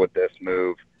comfortable with this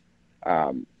move.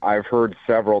 I've heard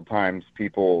several times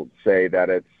people say that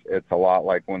it's a lot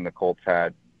like when the Colts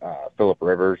had Phillip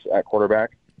Rivers at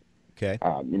quarterback. Okay.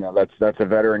 That's a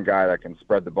veteran guy that can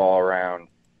spread the ball around.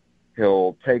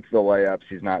 He'll take the layups.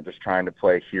 He's not just trying to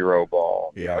play hero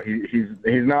ball. Yeah. He's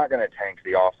not going to tank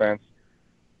the offense,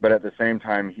 but at the same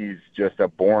time, he's just a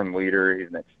born leader. He's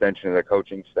an extension of the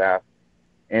coaching staff.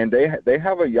 And they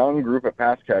have a young group of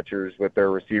pass catchers with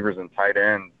their receivers and tight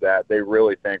ends that they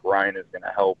really think Ryan is going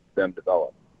to help them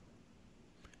develop.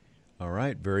 All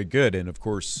right, very good. And, of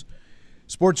course,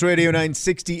 Sports Radio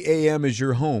 960 AM is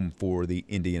your home for the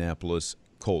Indianapolis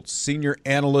Colts. Senior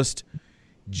analyst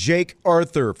Jake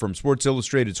Arthur from Sports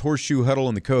Illustrated's Horseshoe Huddle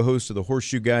and the co-host of the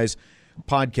Horseshoe Guys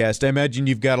podcast. I imagine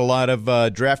you've got a lot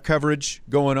of draft coverage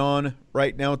going on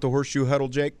right now at the Horseshoe Huddle,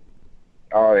 Jake?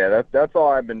 Oh, yeah, that's all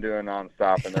I've been doing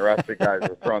nonstop, and the rest of the guys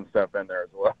are throwing stuff in there as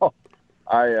well.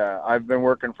 I've been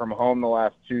working from home the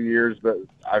last 2 years, but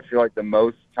I feel like the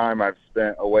most time I've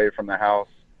spent away from the house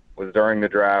was during the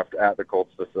draft at the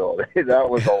Colts facility. That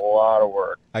was a lot of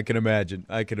work. I can imagine.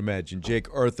 Jake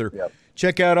Arthur. Yep.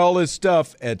 Check out all his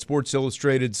stuff at Sports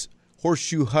Illustrated's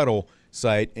Horseshoe Huddle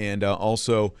site, and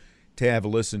also to have a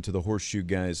listen to the Horseshoe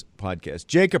Guys podcast.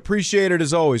 Jake, appreciate it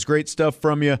as always. Great stuff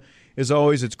from you. As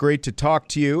always, it's great to talk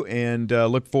to you, and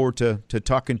look forward to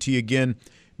talking to you again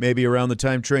maybe around the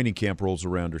time training camp rolls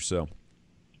around or so.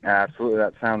 Absolutely.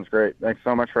 That sounds great. Thanks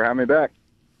so much for having me back.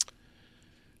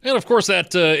 And, of course,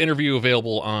 that interview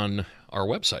available on our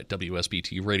website,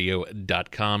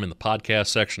 WSBTradio.com, in the podcast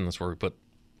section. That's where we put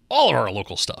all of our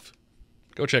local stuff.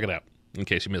 Go check it out in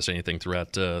case you missed anything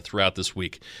throughout this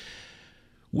week.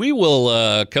 We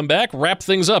will come back, wrap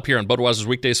things up here on Budweiser's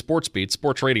Weekday Sports Beat,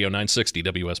 Sports Radio 960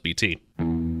 WSBT.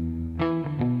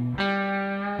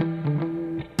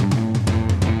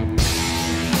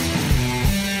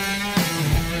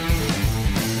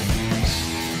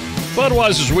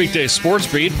 Budweiser's Weekday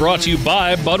Sports Beat, brought to you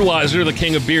by Budweiser, the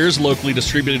king of beers, locally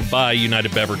distributed by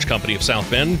United Beverage Company of South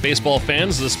Bend. Baseball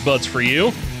fans, this Bud's for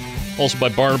you. Also by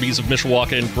Barnaby's of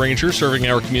Mishawaka and Granger, serving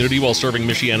our community while serving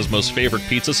Michiana's most favorite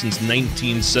pizza since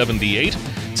 1978.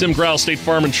 Tim Growl State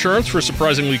Farm Insurance for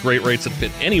surprisingly great rates that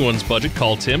fit anyone's budget.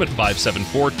 Call Tim at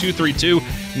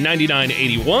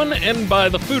 574-232-9981. And by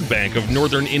the Food Bank of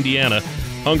Northern Indiana.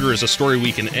 Hunger is a story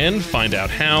we can end. Find out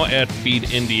how at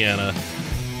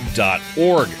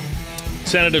feedindiana.org.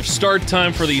 Tentative start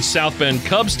time for the South Bend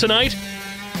Cubs tonight.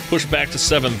 Pushed back to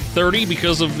 7:30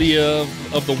 because of the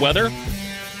weather.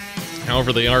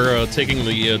 However, they are taking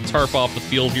the tarp off the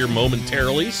field here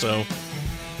momentarily, so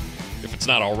if it's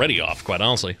not already off, quite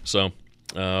honestly. So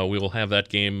we will have that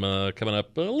game coming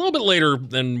up a little bit later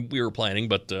than we were planning,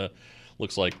 but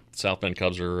looks like South Bend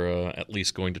Cubs are at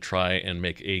least going to try and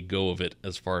make a go of it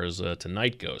as far as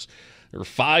tonight goes. There were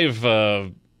five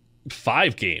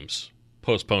games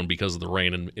postponed because of the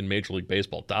rain in Major League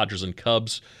Baseball. Dodgers and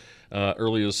Cubs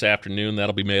early this afternoon.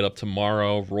 That'll be made up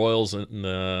tomorrow. Royals and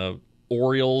the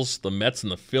Orioles, the Mets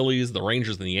and the Phillies, the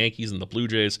Rangers and the Yankees and the Blue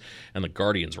Jays and the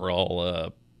Guardians were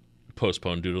all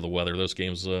postponed due to the weather. Those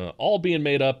games all being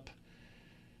made up.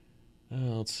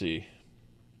 Let's see.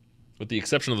 With the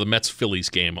exception of the Mets-Phillies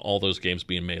game, all those games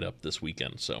being made up this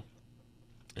weekend. So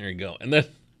there you go. And then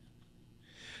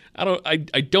I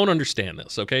don't understand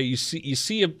this. Okay, you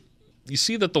see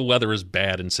that the weather is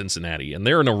bad in Cincinnati, and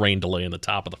they're in a rain delay in the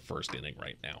top of the first inning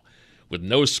right now, with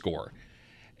no score,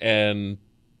 and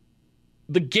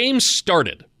the game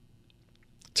started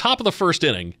top of the first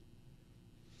inning,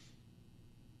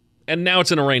 and now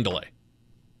it's in a rain delay.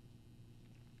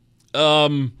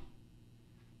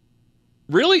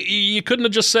 Really? You couldn't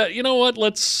have just said, you know what?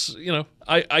 Let's,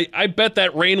 I bet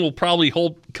that rain will probably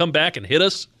come back and hit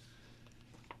us.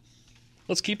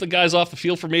 let's keep the guys off the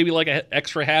field for maybe like an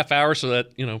extra half hour so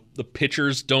that, the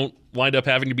pitchers don't wind up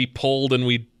having to be pulled and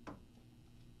we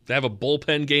have a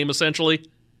bullpen game essentially.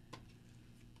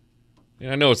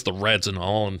 I know it's the Reds and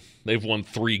all, and they've won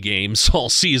 3 games all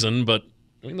season, but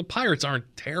the Pirates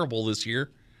aren't terrible this year.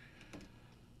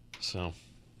 So,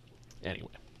 anyway,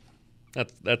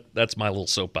 that's my little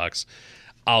soapbox.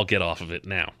 I'll get off of it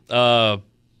now.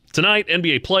 Tonight,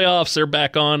 NBA playoffs, they're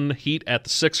back on. Heat at the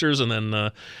Sixers, and then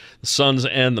the Suns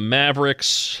and the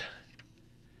Mavericks.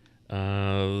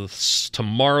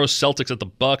 Tomorrow, Celtics at the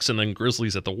Bucks, and then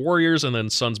Grizzlies at the Warriors, and then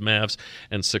Suns, Mavs,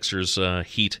 and Sixers,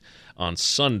 Heat on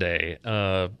Sunday.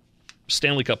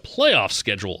 Stanley Cup playoff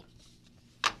schedule.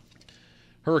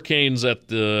 Hurricanes at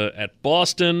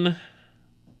Boston,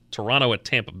 Toronto at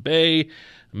Tampa Bay,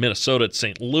 Minnesota at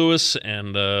St. Louis,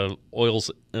 and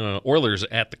Oilers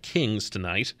at the Kings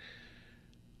tonight.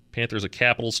 Panthers at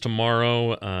Capitals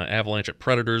tomorrow, Avalanche at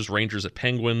Predators, Rangers at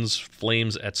Penguins,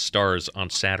 Flames at Stars on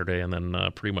Saturday, and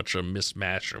then pretty much a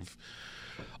mismatch of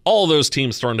all those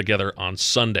teams thrown together on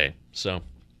Sunday. So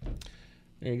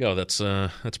there you go. That's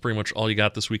pretty much all you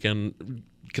got this weekend.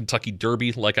 Kentucky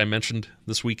Derby, like I mentioned,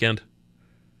 this weekend.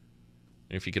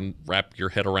 If you can wrap your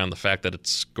head around the fact that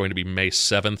it's going to be May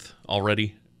 7th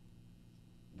already.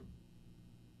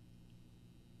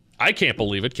 I can't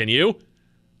believe it. Can you?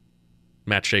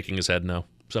 Matt's shaking his head no.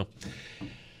 So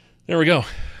there we go.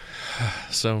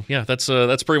 So yeah, that's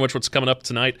pretty much what's coming up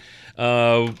tonight.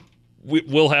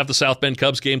 We'll have the South Bend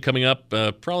Cubs game coming up.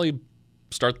 Probably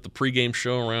start the pregame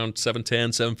show around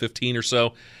 7:10, 7:15 or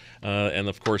so. And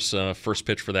of course, first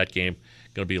pitch for that game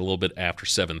going to be a little bit after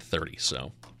 7:30.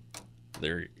 So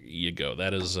there you go.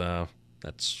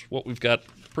 That's what we've got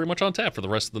pretty much on tap for the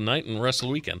rest of the night and the rest of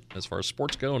the weekend as far as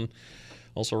sports go, and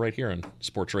also right here on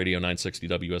Sports Radio 960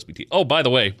 WSBT. Oh, by the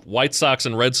way, White Sox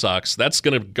and Red Sox, that's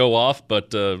going to go off,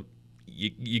 but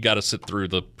you got to sit through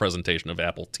the presentation of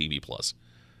Apple TV+.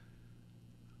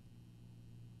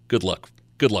 Good luck.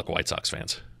 Good luck, White Sox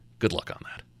fans. Good luck on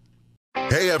that.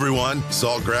 Hey everyone,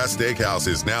 Saltgrass Steakhouse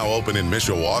is now open in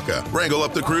Mishawaka. Wrangle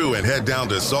up the crew and head down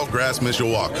to Saltgrass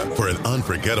Mishawaka for an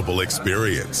unforgettable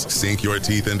experience. Sink your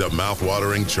teeth into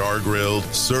mouth-watering char-grilled,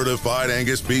 certified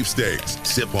Angus beef steaks.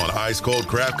 Sip on ice-cold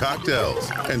craft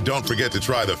cocktails. And don't forget to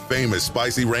try the famous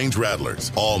spicy range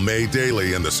rattlers, all made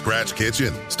daily in the Scratch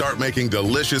Kitchen. Start making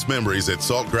delicious memories at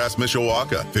Saltgrass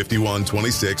Mishawaka,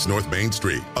 5126 North Main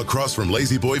Street, across from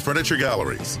Lazy Boy Furniture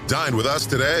Galleries. Dine with us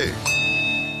today.